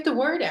 is get the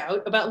word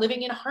out about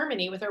living in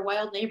harmony with our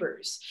wild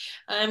neighbors.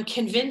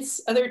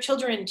 Convince other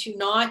children to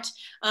not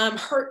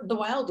hurt the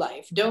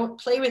wildlife. Don't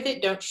play with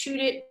it, don't shoot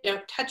it,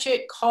 don't touch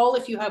it. Call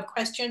if you have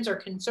questions or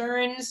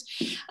concerns.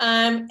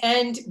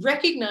 And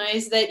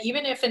recognize that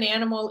even if an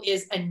animal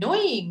is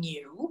annoying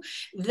you,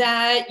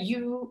 that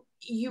you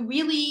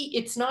really,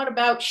 it's not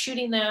about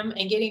shooting them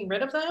and getting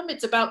rid of them.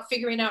 It's about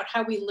figuring out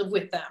how we live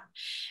with them.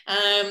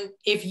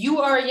 If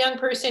you are a young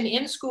person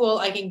in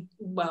school,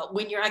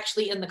 when you're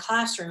actually in the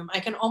classroom, I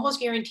can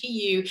almost guarantee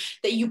you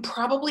that you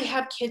probably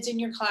have kids in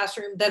your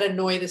classroom that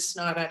annoy the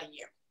snot out of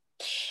you.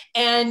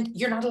 And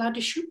you're not allowed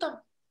to shoot them.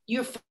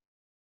 You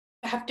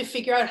have to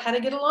figure out how to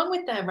get along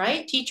with them,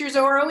 right? Teachers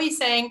are always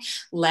saying,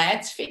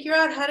 let's figure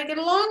out how to get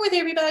along with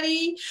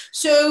everybody.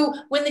 So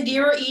when the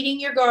deer are eating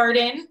your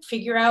garden,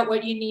 figure out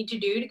what you need to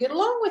do to get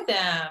along with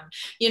them.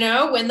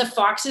 When the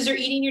foxes are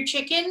eating your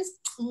chickens,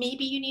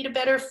 maybe you need a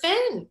better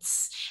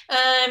fence,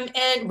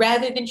 and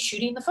rather than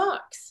shooting the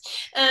fox.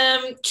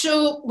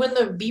 So when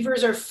the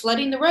beavers are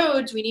flooding the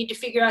roads, we need to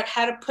figure out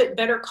how to put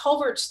better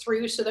culverts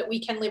through so that we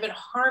can live in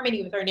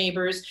harmony with our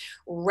neighbors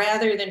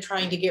rather than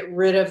trying to get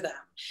rid of them.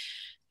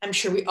 I'm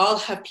sure we all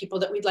have people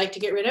that we'd like to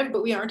get rid of,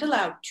 but we aren't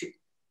allowed to.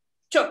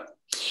 So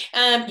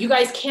you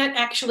guys can't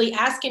actually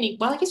ask any,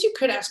 well, I guess you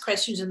could ask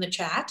questions in the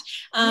chat.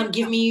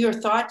 Give me your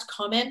thoughts,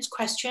 comments,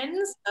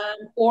 questions,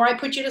 or I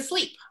put you to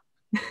sleep.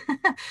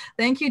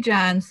 Thank you,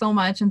 Jan, so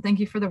much. And thank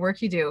you for the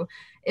work you do.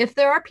 If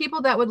there are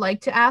people that would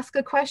like to ask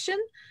a question,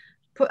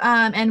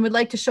 and would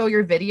like to show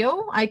your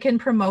video, I can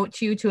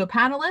promote you to a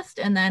panelist,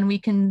 and then we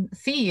can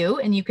see you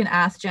and you can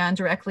ask Jan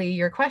directly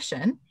your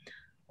question,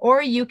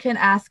 or you can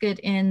ask it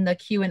in the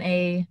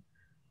Q&A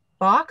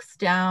box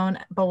down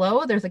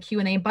below. There's a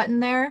Q&A button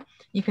there.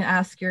 You can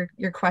ask your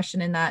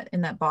question in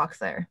that box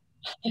there.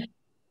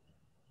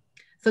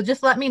 So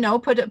just let me know,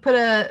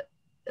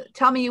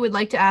 tell me you would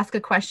like to ask a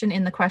question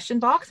in the question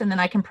box, and then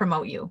I can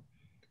promote you.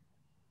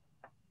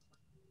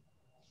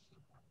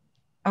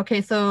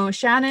 Okay, so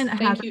Shannon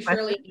has a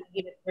question.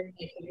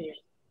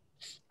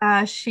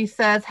 She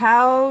says,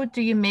 how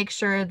do you make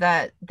sure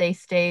that they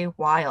stay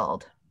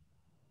wild?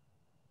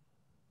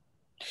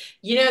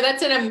 You know,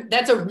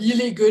 that's a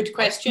really good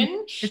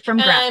question. It's from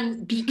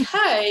Grant.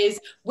 Because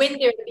when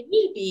they're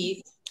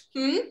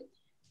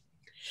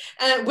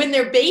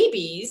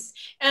babies,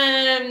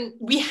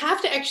 we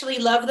have to actually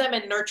love them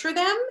and nurture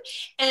them.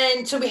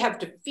 And so we have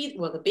to feed,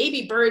 well, the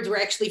baby birds we're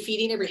actually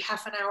feeding every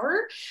half an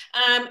hour.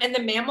 And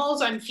the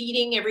mammals I'm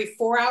feeding every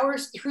 4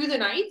 hours through the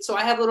night. So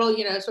I have little,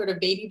 you know, sort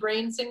of baby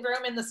brain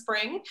syndrome in the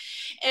spring.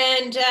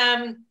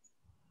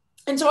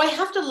 And so I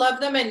have to love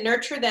them and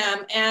nurture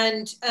them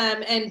and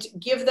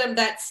give them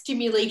that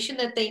stimulation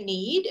that they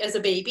need as a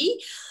baby.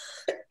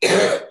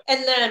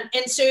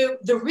 And so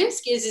the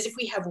risk is if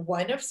we have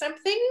one of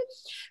something,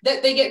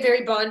 that they get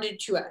very bonded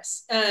to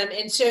us.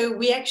 And so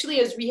we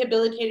actually, as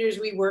rehabilitators,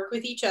 we work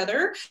with each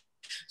other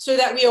so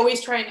that we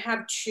always try and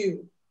have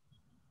two.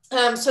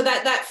 So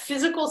that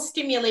physical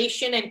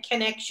stimulation and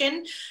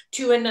connection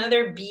to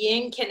another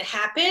being can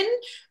happen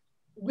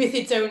with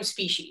its own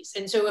species.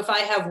 And so if I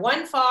have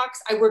one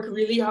fox, I work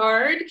really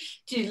hard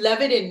to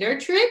love it and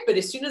nurture it. But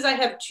as soon as I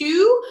have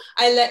two,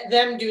 I let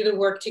them do the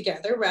work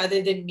together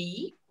rather than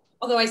me,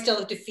 although I still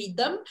have to feed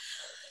them.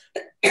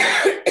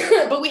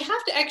 But we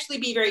have to actually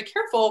be very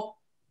careful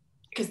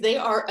because they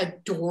are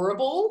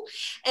adorable.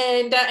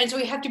 And so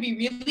we have to be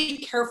really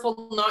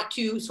careful not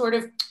to sort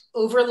of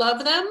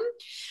overlove them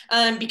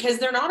because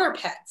they're not our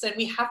pets and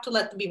we have to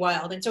let them be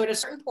wild. And so at a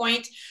certain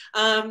point,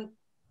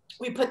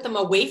 we put them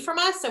away from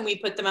us and we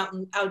put them out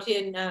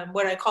in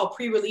what I call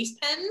pre-release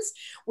pens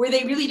where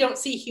they really don't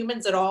see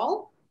humans at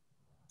all.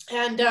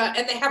 And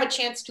they have a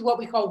chance to what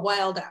we call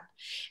wild up.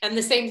 And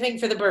the same thing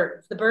for the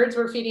birds. The birds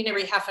we're feeding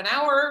every half an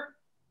hour.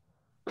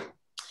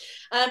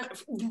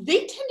 They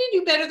tend to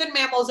do better than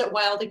mammals at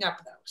wilding up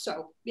though.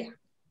 So yeah,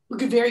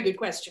 very good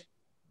question.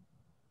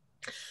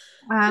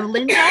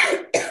 Linda,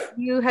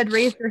 you had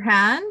raised your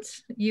hand.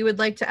 You would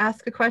like to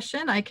ask a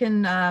question. I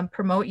can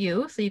promote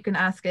you so you can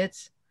ask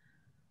it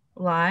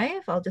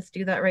live. I'll just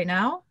do that right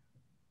now.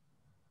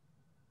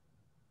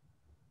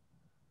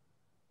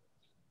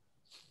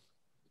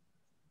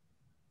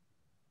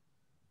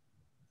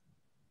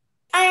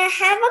 I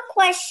have a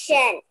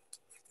question.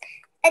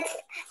 It's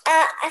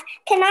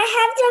can I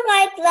have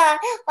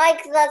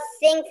the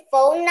thing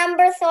phone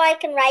number so I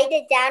can write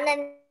it down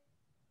and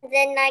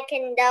then I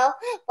can know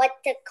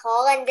what to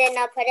call and then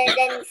I'll put it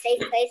in a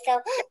safe place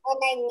so when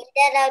I need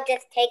it I'll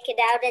just take it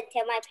out and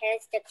tell my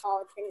parents to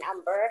call the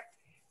number.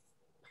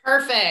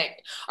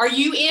 Perfect. Are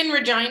you in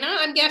Regina,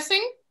 I'm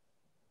guessing?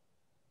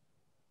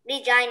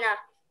 Regina.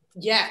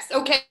 Yes.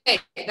 Okay.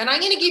 Then I'm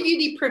going to give you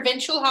the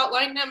provincial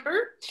hotline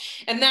number,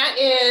 and that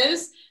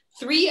is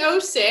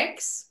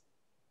 306.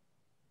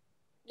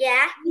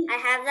 Yeah, I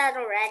have that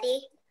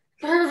already.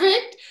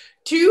 Perfect.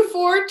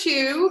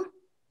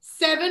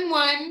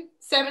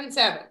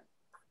 242-7177.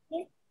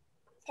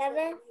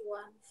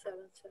 7177.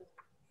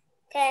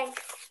 10.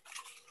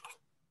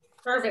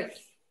 Perfect.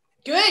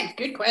 Good.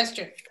 Good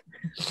question.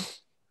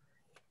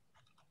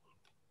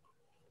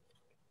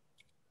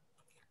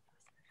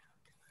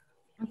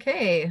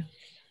 Okay.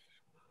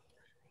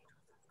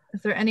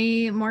 Is there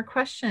any more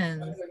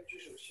questions?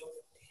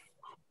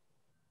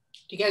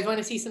 Do you guys want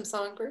to see some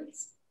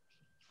songbirds?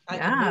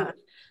 Yeah.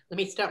 Let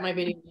me stop my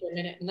video for a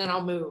minute and then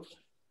I'll move.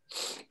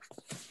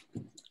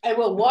 I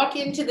will walk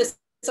into the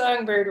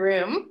songbird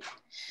room.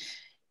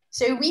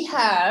 So we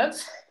have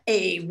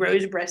a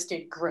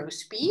rose-breasted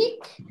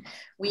grosbeak.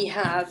 We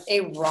have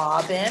a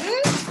robin.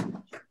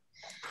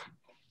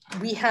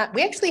 We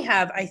actually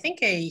have, I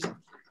think, a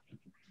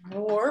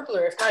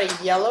warbler. If not a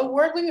yellow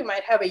warbler, we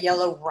might have a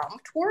yellow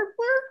rumped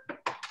warbler.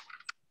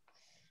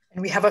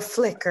 And we have a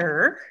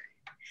flicker.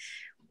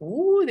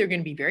 Ooh, they're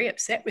going to be very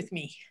upset with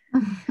me.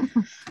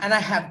 And I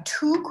have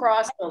two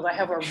crossbills. I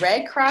have a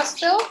red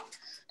crossbill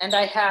and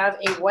I have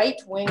a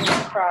white-winged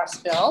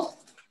crossbill.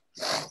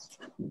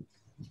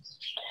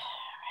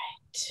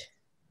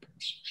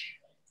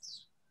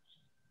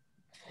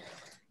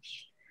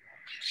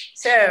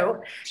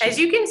 So as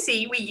you can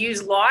see, we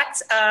use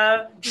lots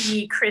of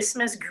the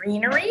Christmas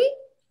greenery,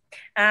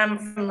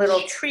 from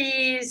little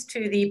trees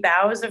to the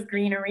boughs of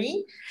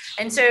greenery.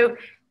 And so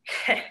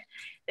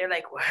they're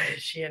like, what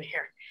is she in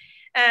here?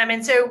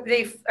 And so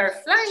they are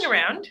flying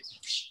around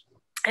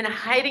and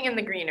hiding in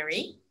the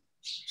greenery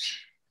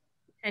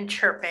and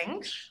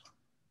chirping.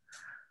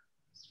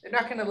 They're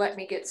not gonna let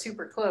me get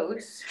super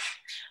close,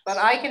 but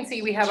I can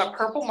see we have a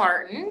purple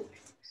martin.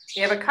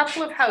 We have a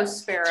couple of house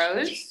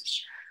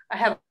sparrows. I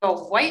have a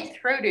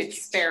white-throated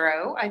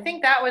sparrow. I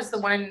think that was the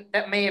one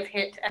that may have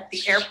hit at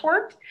the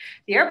airport.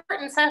 The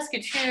airport in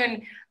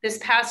Saskatoon this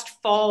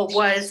past fall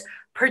was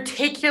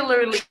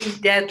particularly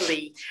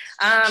deadly.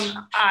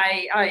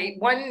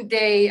 One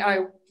day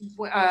I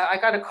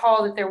got a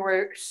call that there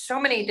were so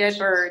many dead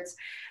birds,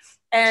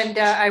 and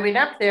I went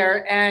up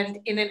there, and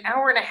in an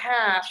hour and a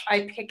half,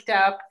 I picked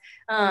up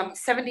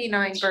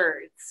 79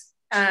 birds.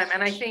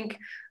 And I think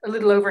a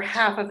little over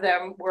half of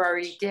them were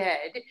already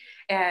dead.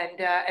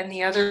 And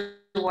the other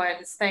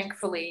ones,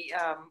 thankfully,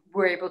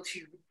 were able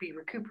to be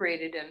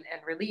recuperated and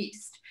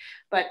released.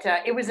 But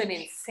it was an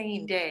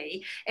insane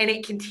day, and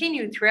it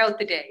continued throughout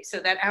the day. So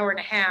that hour and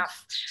a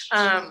half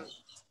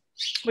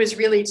was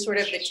really sort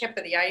of the tip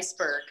of the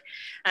iceberg.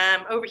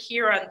 Over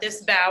here on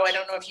this bough, I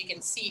don't know if you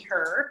can see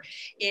her,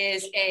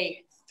 is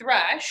a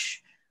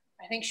thrush.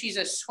 I think she's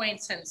a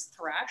Swainson's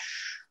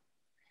thrush.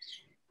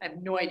 I have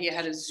no idea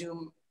how to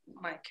zoom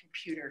my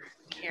computer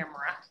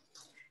camera.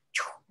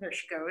 There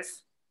she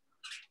goes.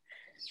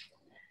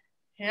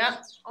 Yeah.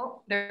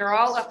 Oh, they're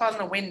all up on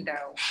the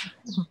window.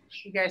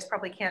 You guys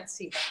probably can't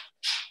see them.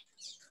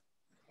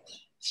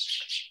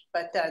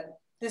 But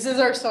this is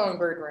our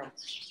songbird room.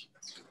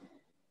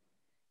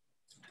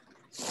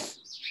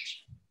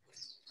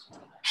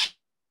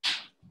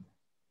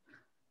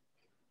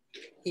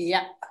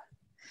 Yeah.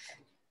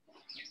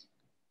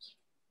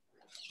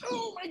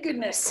 Oh my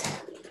goodness.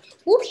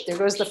 Whoop, there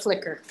goes the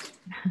flicker.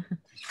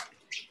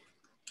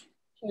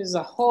 There's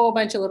a whole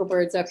bunch of little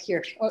birds up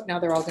here. Oh, now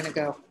they're all gonna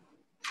go.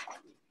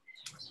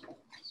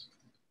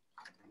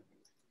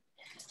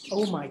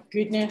 Oh my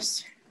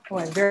goodness. Oh,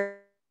 I very,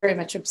 very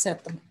much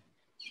upset them.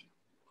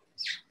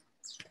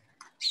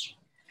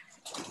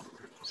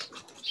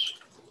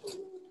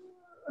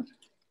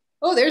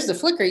 Oh, there's the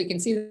flicker. You can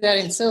see that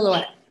in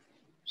silhouette.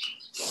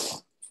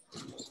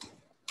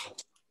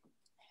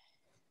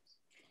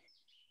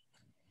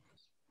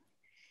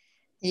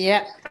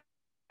 Yeah,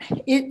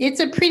 it's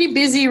a pretty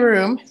busy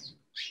room.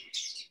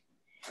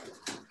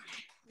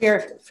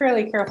 We're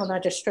fairly careful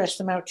not to stress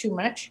them out too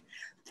much.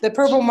 The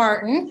purple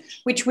martin,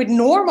 which would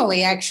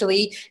normally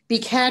actually be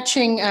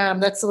catching,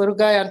 that's the little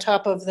guy on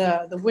top of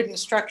the wooden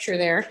structure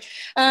there.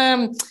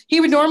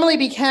 He would normally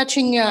be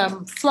catching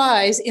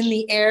flies in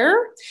the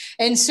air.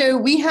 And so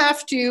we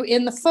have to,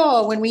 in the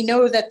fall, when we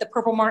know that the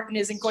purple martin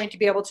isn't going to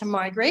be able to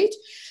migrate,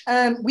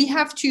 we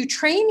have to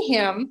train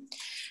him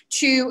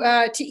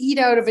to eat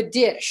out of a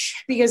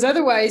dish, because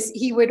otherwise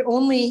he would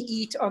only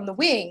eat on the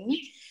wing.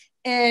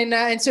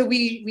 And so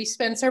we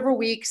spend several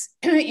weeks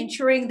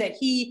ensuring that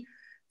he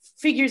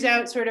figures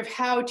out sort of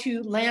how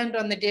to land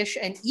on the dish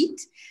and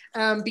eat,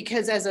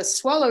 because as a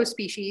swallow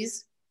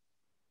species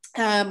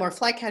or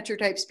flycatcher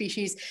type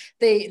species,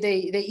 they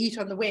eat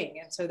on the wing,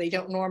 and so they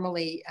don't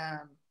normally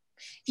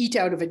eat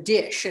out of a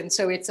dish. And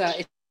so it's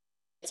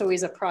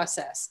always a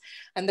process.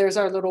 And there's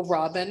our little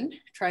robin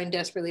trying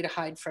desperately to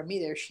hide from me.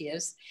 There she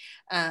is,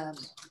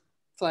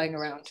 flying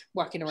around,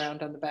 walking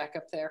around on the back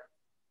up there.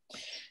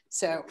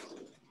 So,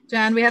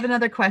 Jan, we have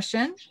another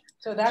question.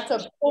 So that's a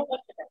whole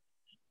bunch of them.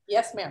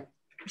 Yes, ma'am.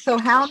 So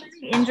how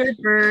many injured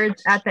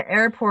birds at the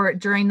airport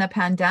during the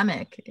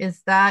pandemic?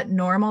 Is that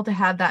normal to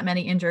have that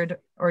many injured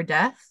or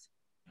deaths?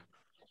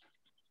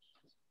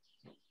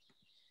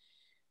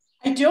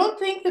 I don't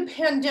think the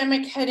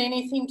pandemic had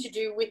anything to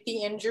do with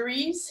the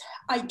injuries.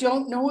 I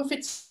don't know if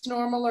it's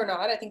normal or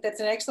not. I think that's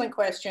an excellent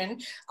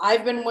question.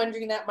 I've been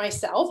wondering that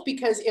myself,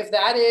 because if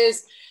that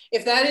is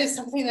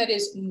something that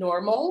is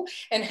normal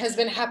and has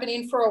been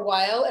happening for a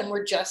while and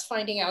we're just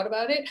finding out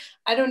about it,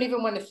 I don't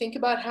even want to think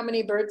about how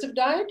many birds have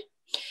died.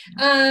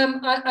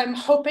 I'm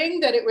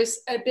hoping that it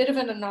was a bit of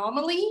an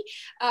anomaly.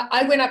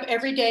 I went up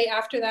every day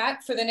after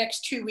that for the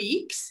next 2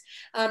 weeks,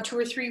 2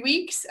 or 3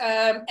 weeks,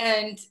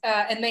 and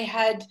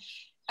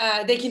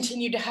they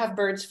continued to have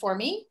birds for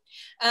me.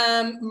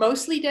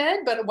 Mostly dead,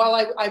 but while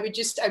I would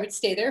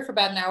stay there for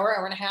about an hour,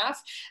 hour and a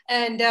half,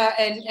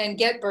 and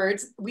get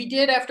birds. We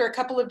did, after a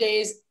couple of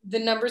days, the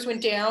numbers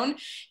went down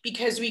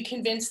because we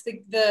convinced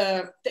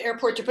the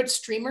airport to put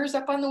streamers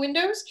up on the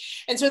windows,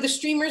 and so the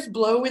streamers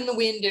blow in the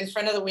wind in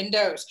front of the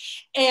windows,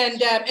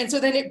 and so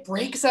then it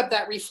breaks up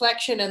that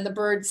reflection, and the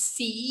birds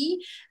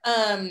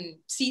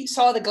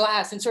saw the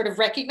glass and sort of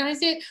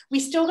recognized it. We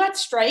still got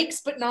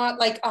strikes, but not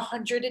like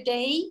 100 a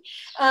day.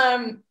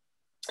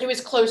 It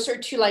was closer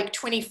to like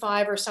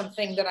 25 or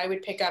something that I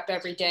would pick up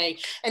every day.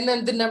 And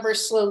then the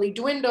numbers slowly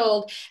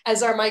dwindled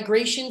as our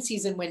migration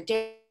season went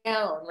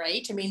down,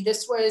 right? I mean,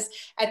 this was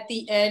at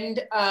the end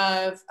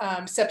of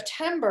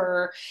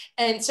September.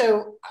 And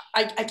so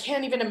I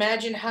can't even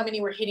imagine how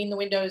many were hitting the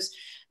windows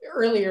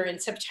earlier in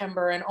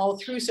September and all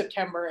through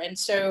September. And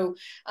so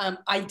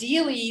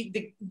ideally,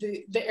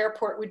 the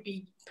airport would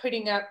be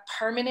putting up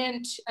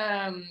permanent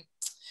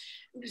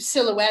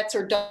silhouettes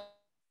or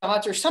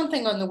dots or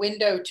something on the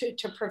window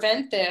to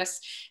prevent this,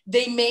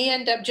 they may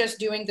end up just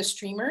doing the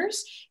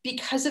streamers.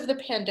 Because of the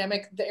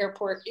pandemic, the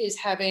airport is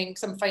having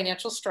some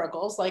financial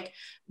struggles like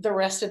the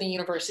rest of the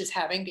universe is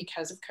having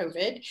because of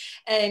COVID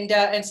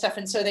and stuff.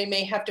 And so they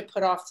may have to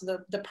put off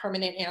the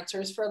permanent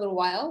answers for a little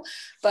while.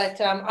 But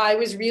I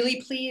was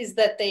really pleased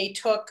that they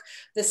took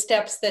the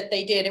steps that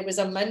they did. It was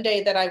a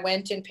Monday that I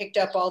went and picked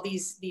up all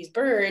these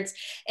birds.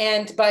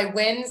 And by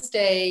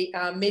Wednesday,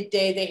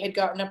 midday, they had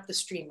gotten up the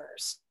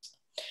streamers.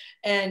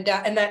 And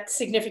that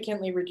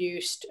significantly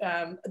reduced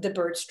the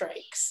bird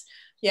strikes.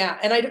 Yeah,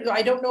 and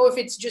I don't know if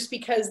it's just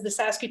because the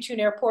Saskatoon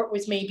airport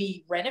was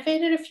maybe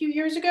renovated a few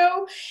years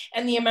ago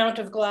and the amount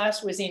of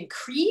glass was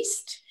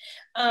increased,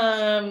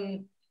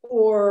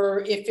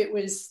 or if it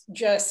was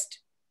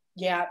just,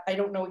 yeah, I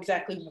don't know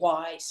exactly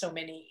why so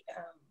many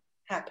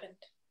happened.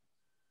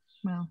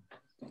 Well,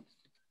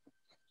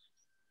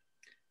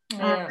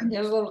 yeah, it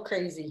was a little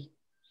crazy.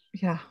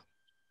 Yeah.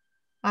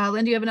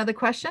 Lynn, do you have another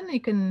question?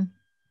 You can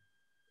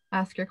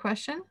ask your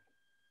question.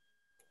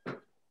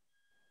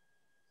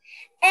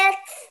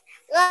 It's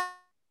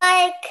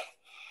like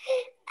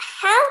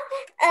how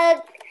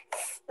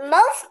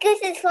most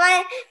gooses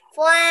fly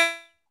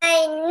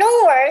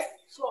north,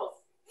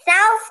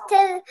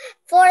 south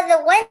for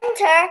the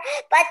winter,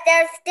 but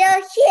they're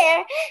still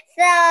here.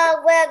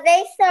 So will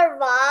they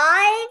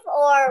survive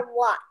or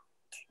what?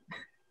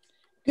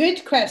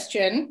 Good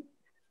question.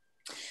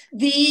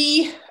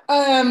 The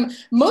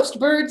most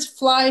birds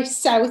fly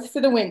south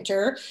for the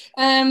winter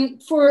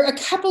for a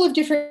couple of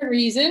different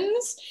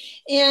reasons.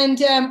 And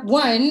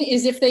one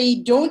is if they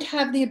don't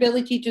have the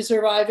ability to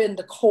survive in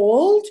the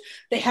cold,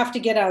 they have to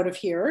get out of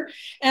here.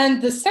 And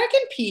the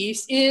second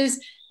piece is,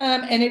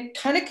 and it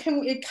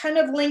kind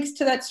of links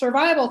to that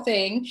survival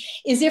thing,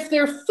 is if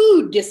their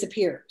food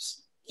disappears.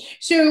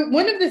 So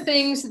one of the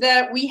things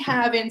that we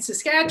have in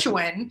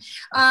Saskatchewan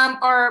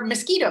are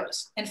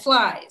mosquitoes and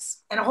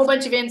flies and a whole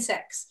bunch of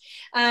insects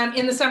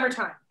in the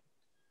summertime.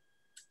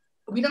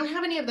 We don't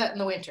have any of that in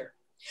the winter.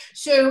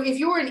 So if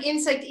you're an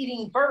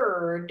insect-eating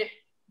bird,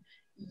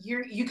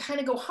 you kind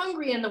of go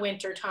hungry in the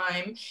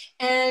wintertime.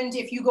 And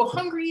if you go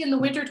hungry in the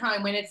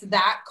wintertime when it's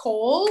that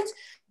cold,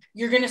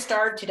 you're going to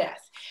starve to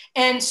death.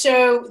 And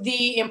so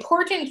the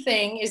important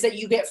thing is that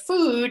you get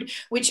food,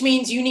 which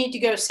means you need to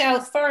go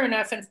south far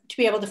enough to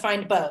be able to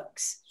find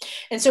bugs.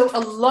 And so a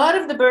lot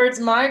of the birds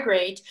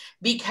migrate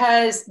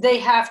because they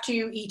have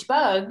to eat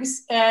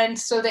bugs. And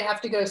so they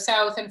have to go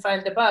south and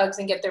find the bugs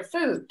and get their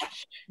food.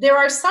 There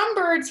are some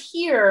birds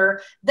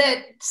here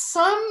that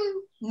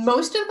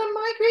most of them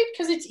migrate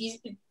because it's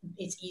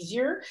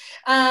easier.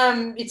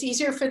 It's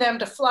easier for them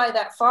to fly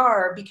that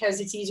far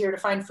because it's easier to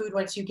find food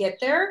once you get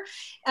there.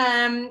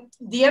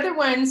 The other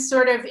ones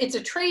it's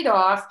a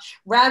trade-off.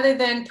 Rather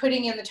than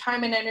putting in the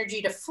time and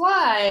energy to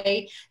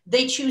fly,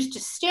 they choose to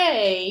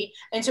stay.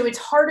 And so it's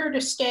harder to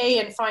stay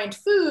and find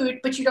food,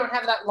 but you don't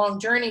have that long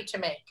journey to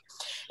make.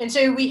 And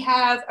so we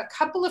have a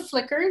couple of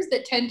flickers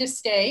that tend to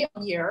stay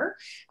all year.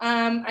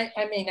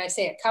 I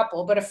say a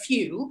couple, but a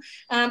few.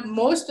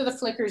 Most of the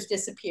flickers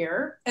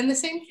disappear. And the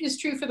same is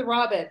true for the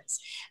robins.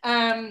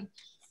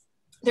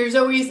 There's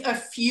always a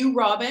few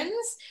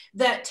robins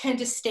that tend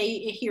to stay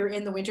here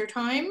in the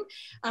wintertime.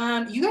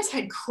 You guys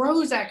had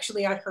crows,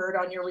 actually, I heard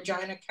on your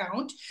Regina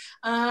count.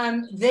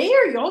 They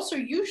are also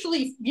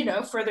usually,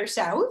 further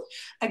south.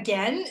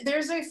 Again,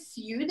 there's a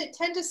few that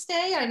tend to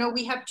stay. I know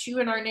we have 2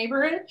 in our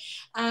neighborhood.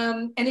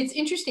 And it's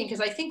interesting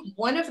because I think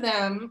one of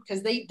them,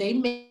 because they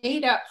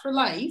made up for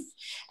life.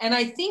 And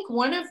I think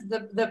one of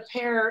the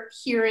pair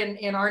here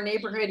in our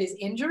neighborhood is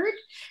injured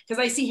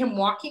because I see him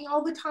walking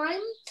all the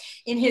time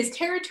in his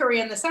territory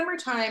in the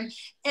summertime.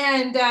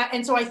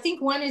 And so I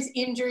think one is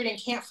injured and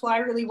can't fly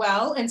really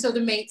well. And so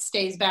the mate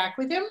stays back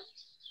with him.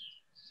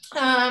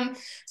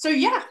 So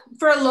yeah,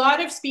 for a lot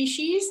of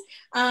species,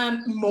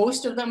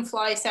 most of them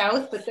fly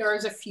south, but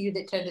there's a few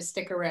that tend to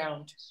stick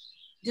around.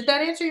 Did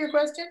that answer your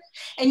question?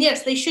 And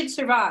yes, they should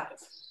survive.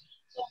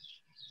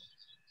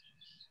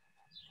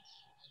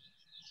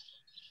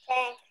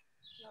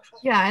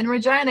 Yeah, and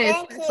Regina is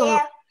so.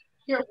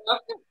 You're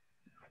welcome.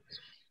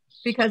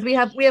 Because we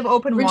have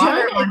open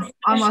water on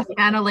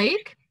Wascana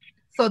Lake,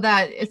 so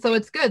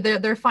it's good.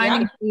 They're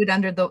finding food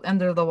under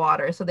the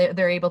water, so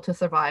they're able to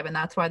survive, and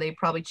that's why they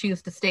probably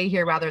choose to stay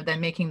here rather than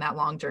making that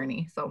long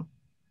journey. So,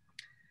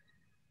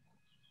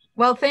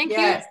 well, thank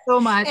you so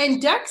much.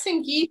 And ducks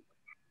and geese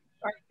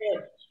are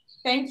good.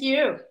 Thank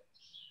you.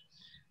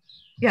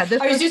 Yeah,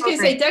 I was just going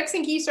to say ducks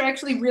and geese are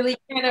actually really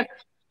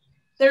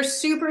they're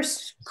super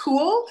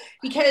cool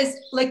because,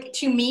 like,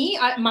 to me,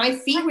 my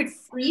feet would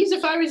freeze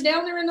if I was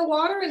down there in the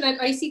water, in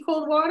that icy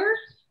cold water.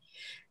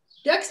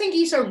 Ducks and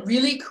geese are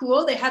really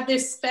cool. They have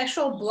this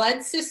special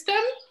blood system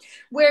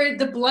where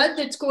the blood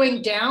that's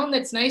going down,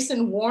 that's nice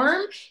and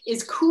warm,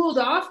 is cooled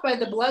off by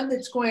the blood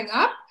that's going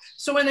up.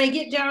 So when they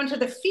get down to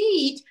the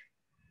feet,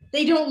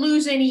 they don't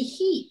lose any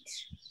heat.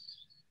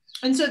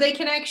 And so they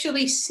can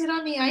actually sit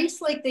on the ice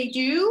like they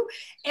do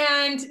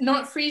and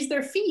not freeze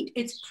their feet.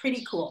 It's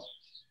pretty cool.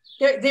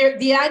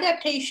 The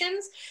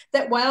adaptations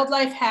that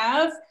wildlife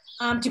have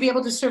to be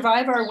able to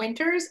survive our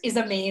winters is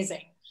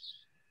amazing.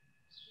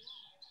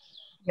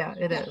 Yeah,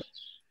 it is.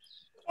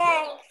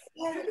 Thanks.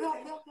 Thank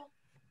you.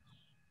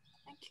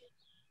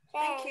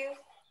 Thank you.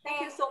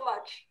 Thank you so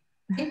much.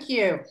 Thank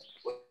you.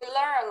 We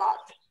learn a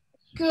lot.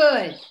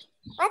 Good.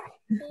 What?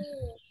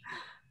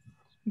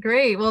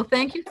 Great. Well,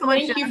 thank you so much.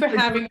 Thank you for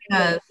having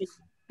us. me.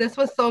 This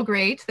was so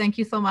great. Thank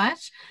you so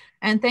much.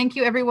 And thank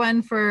you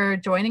everyone for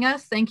joining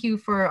us. Thank you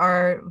for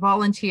our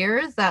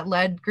volunteers that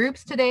led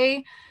groups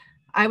today.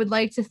 I would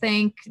like to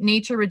thank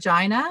Nature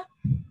Regina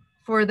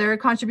for their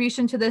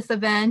contribution to this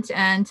event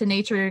and to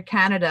Nature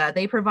Canada.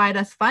 They provide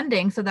us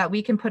funding so that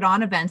we can put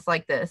on events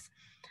like this.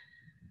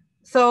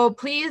 So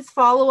please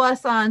follow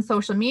us on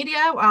social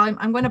media.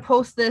 I'm going to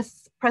post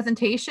this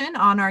presentation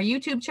on our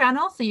YouTube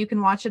channel so you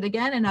can watch it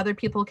again and other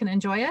people can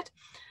enjoy it.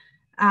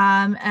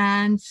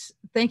 And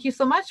thank you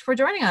so much for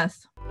joining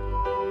us.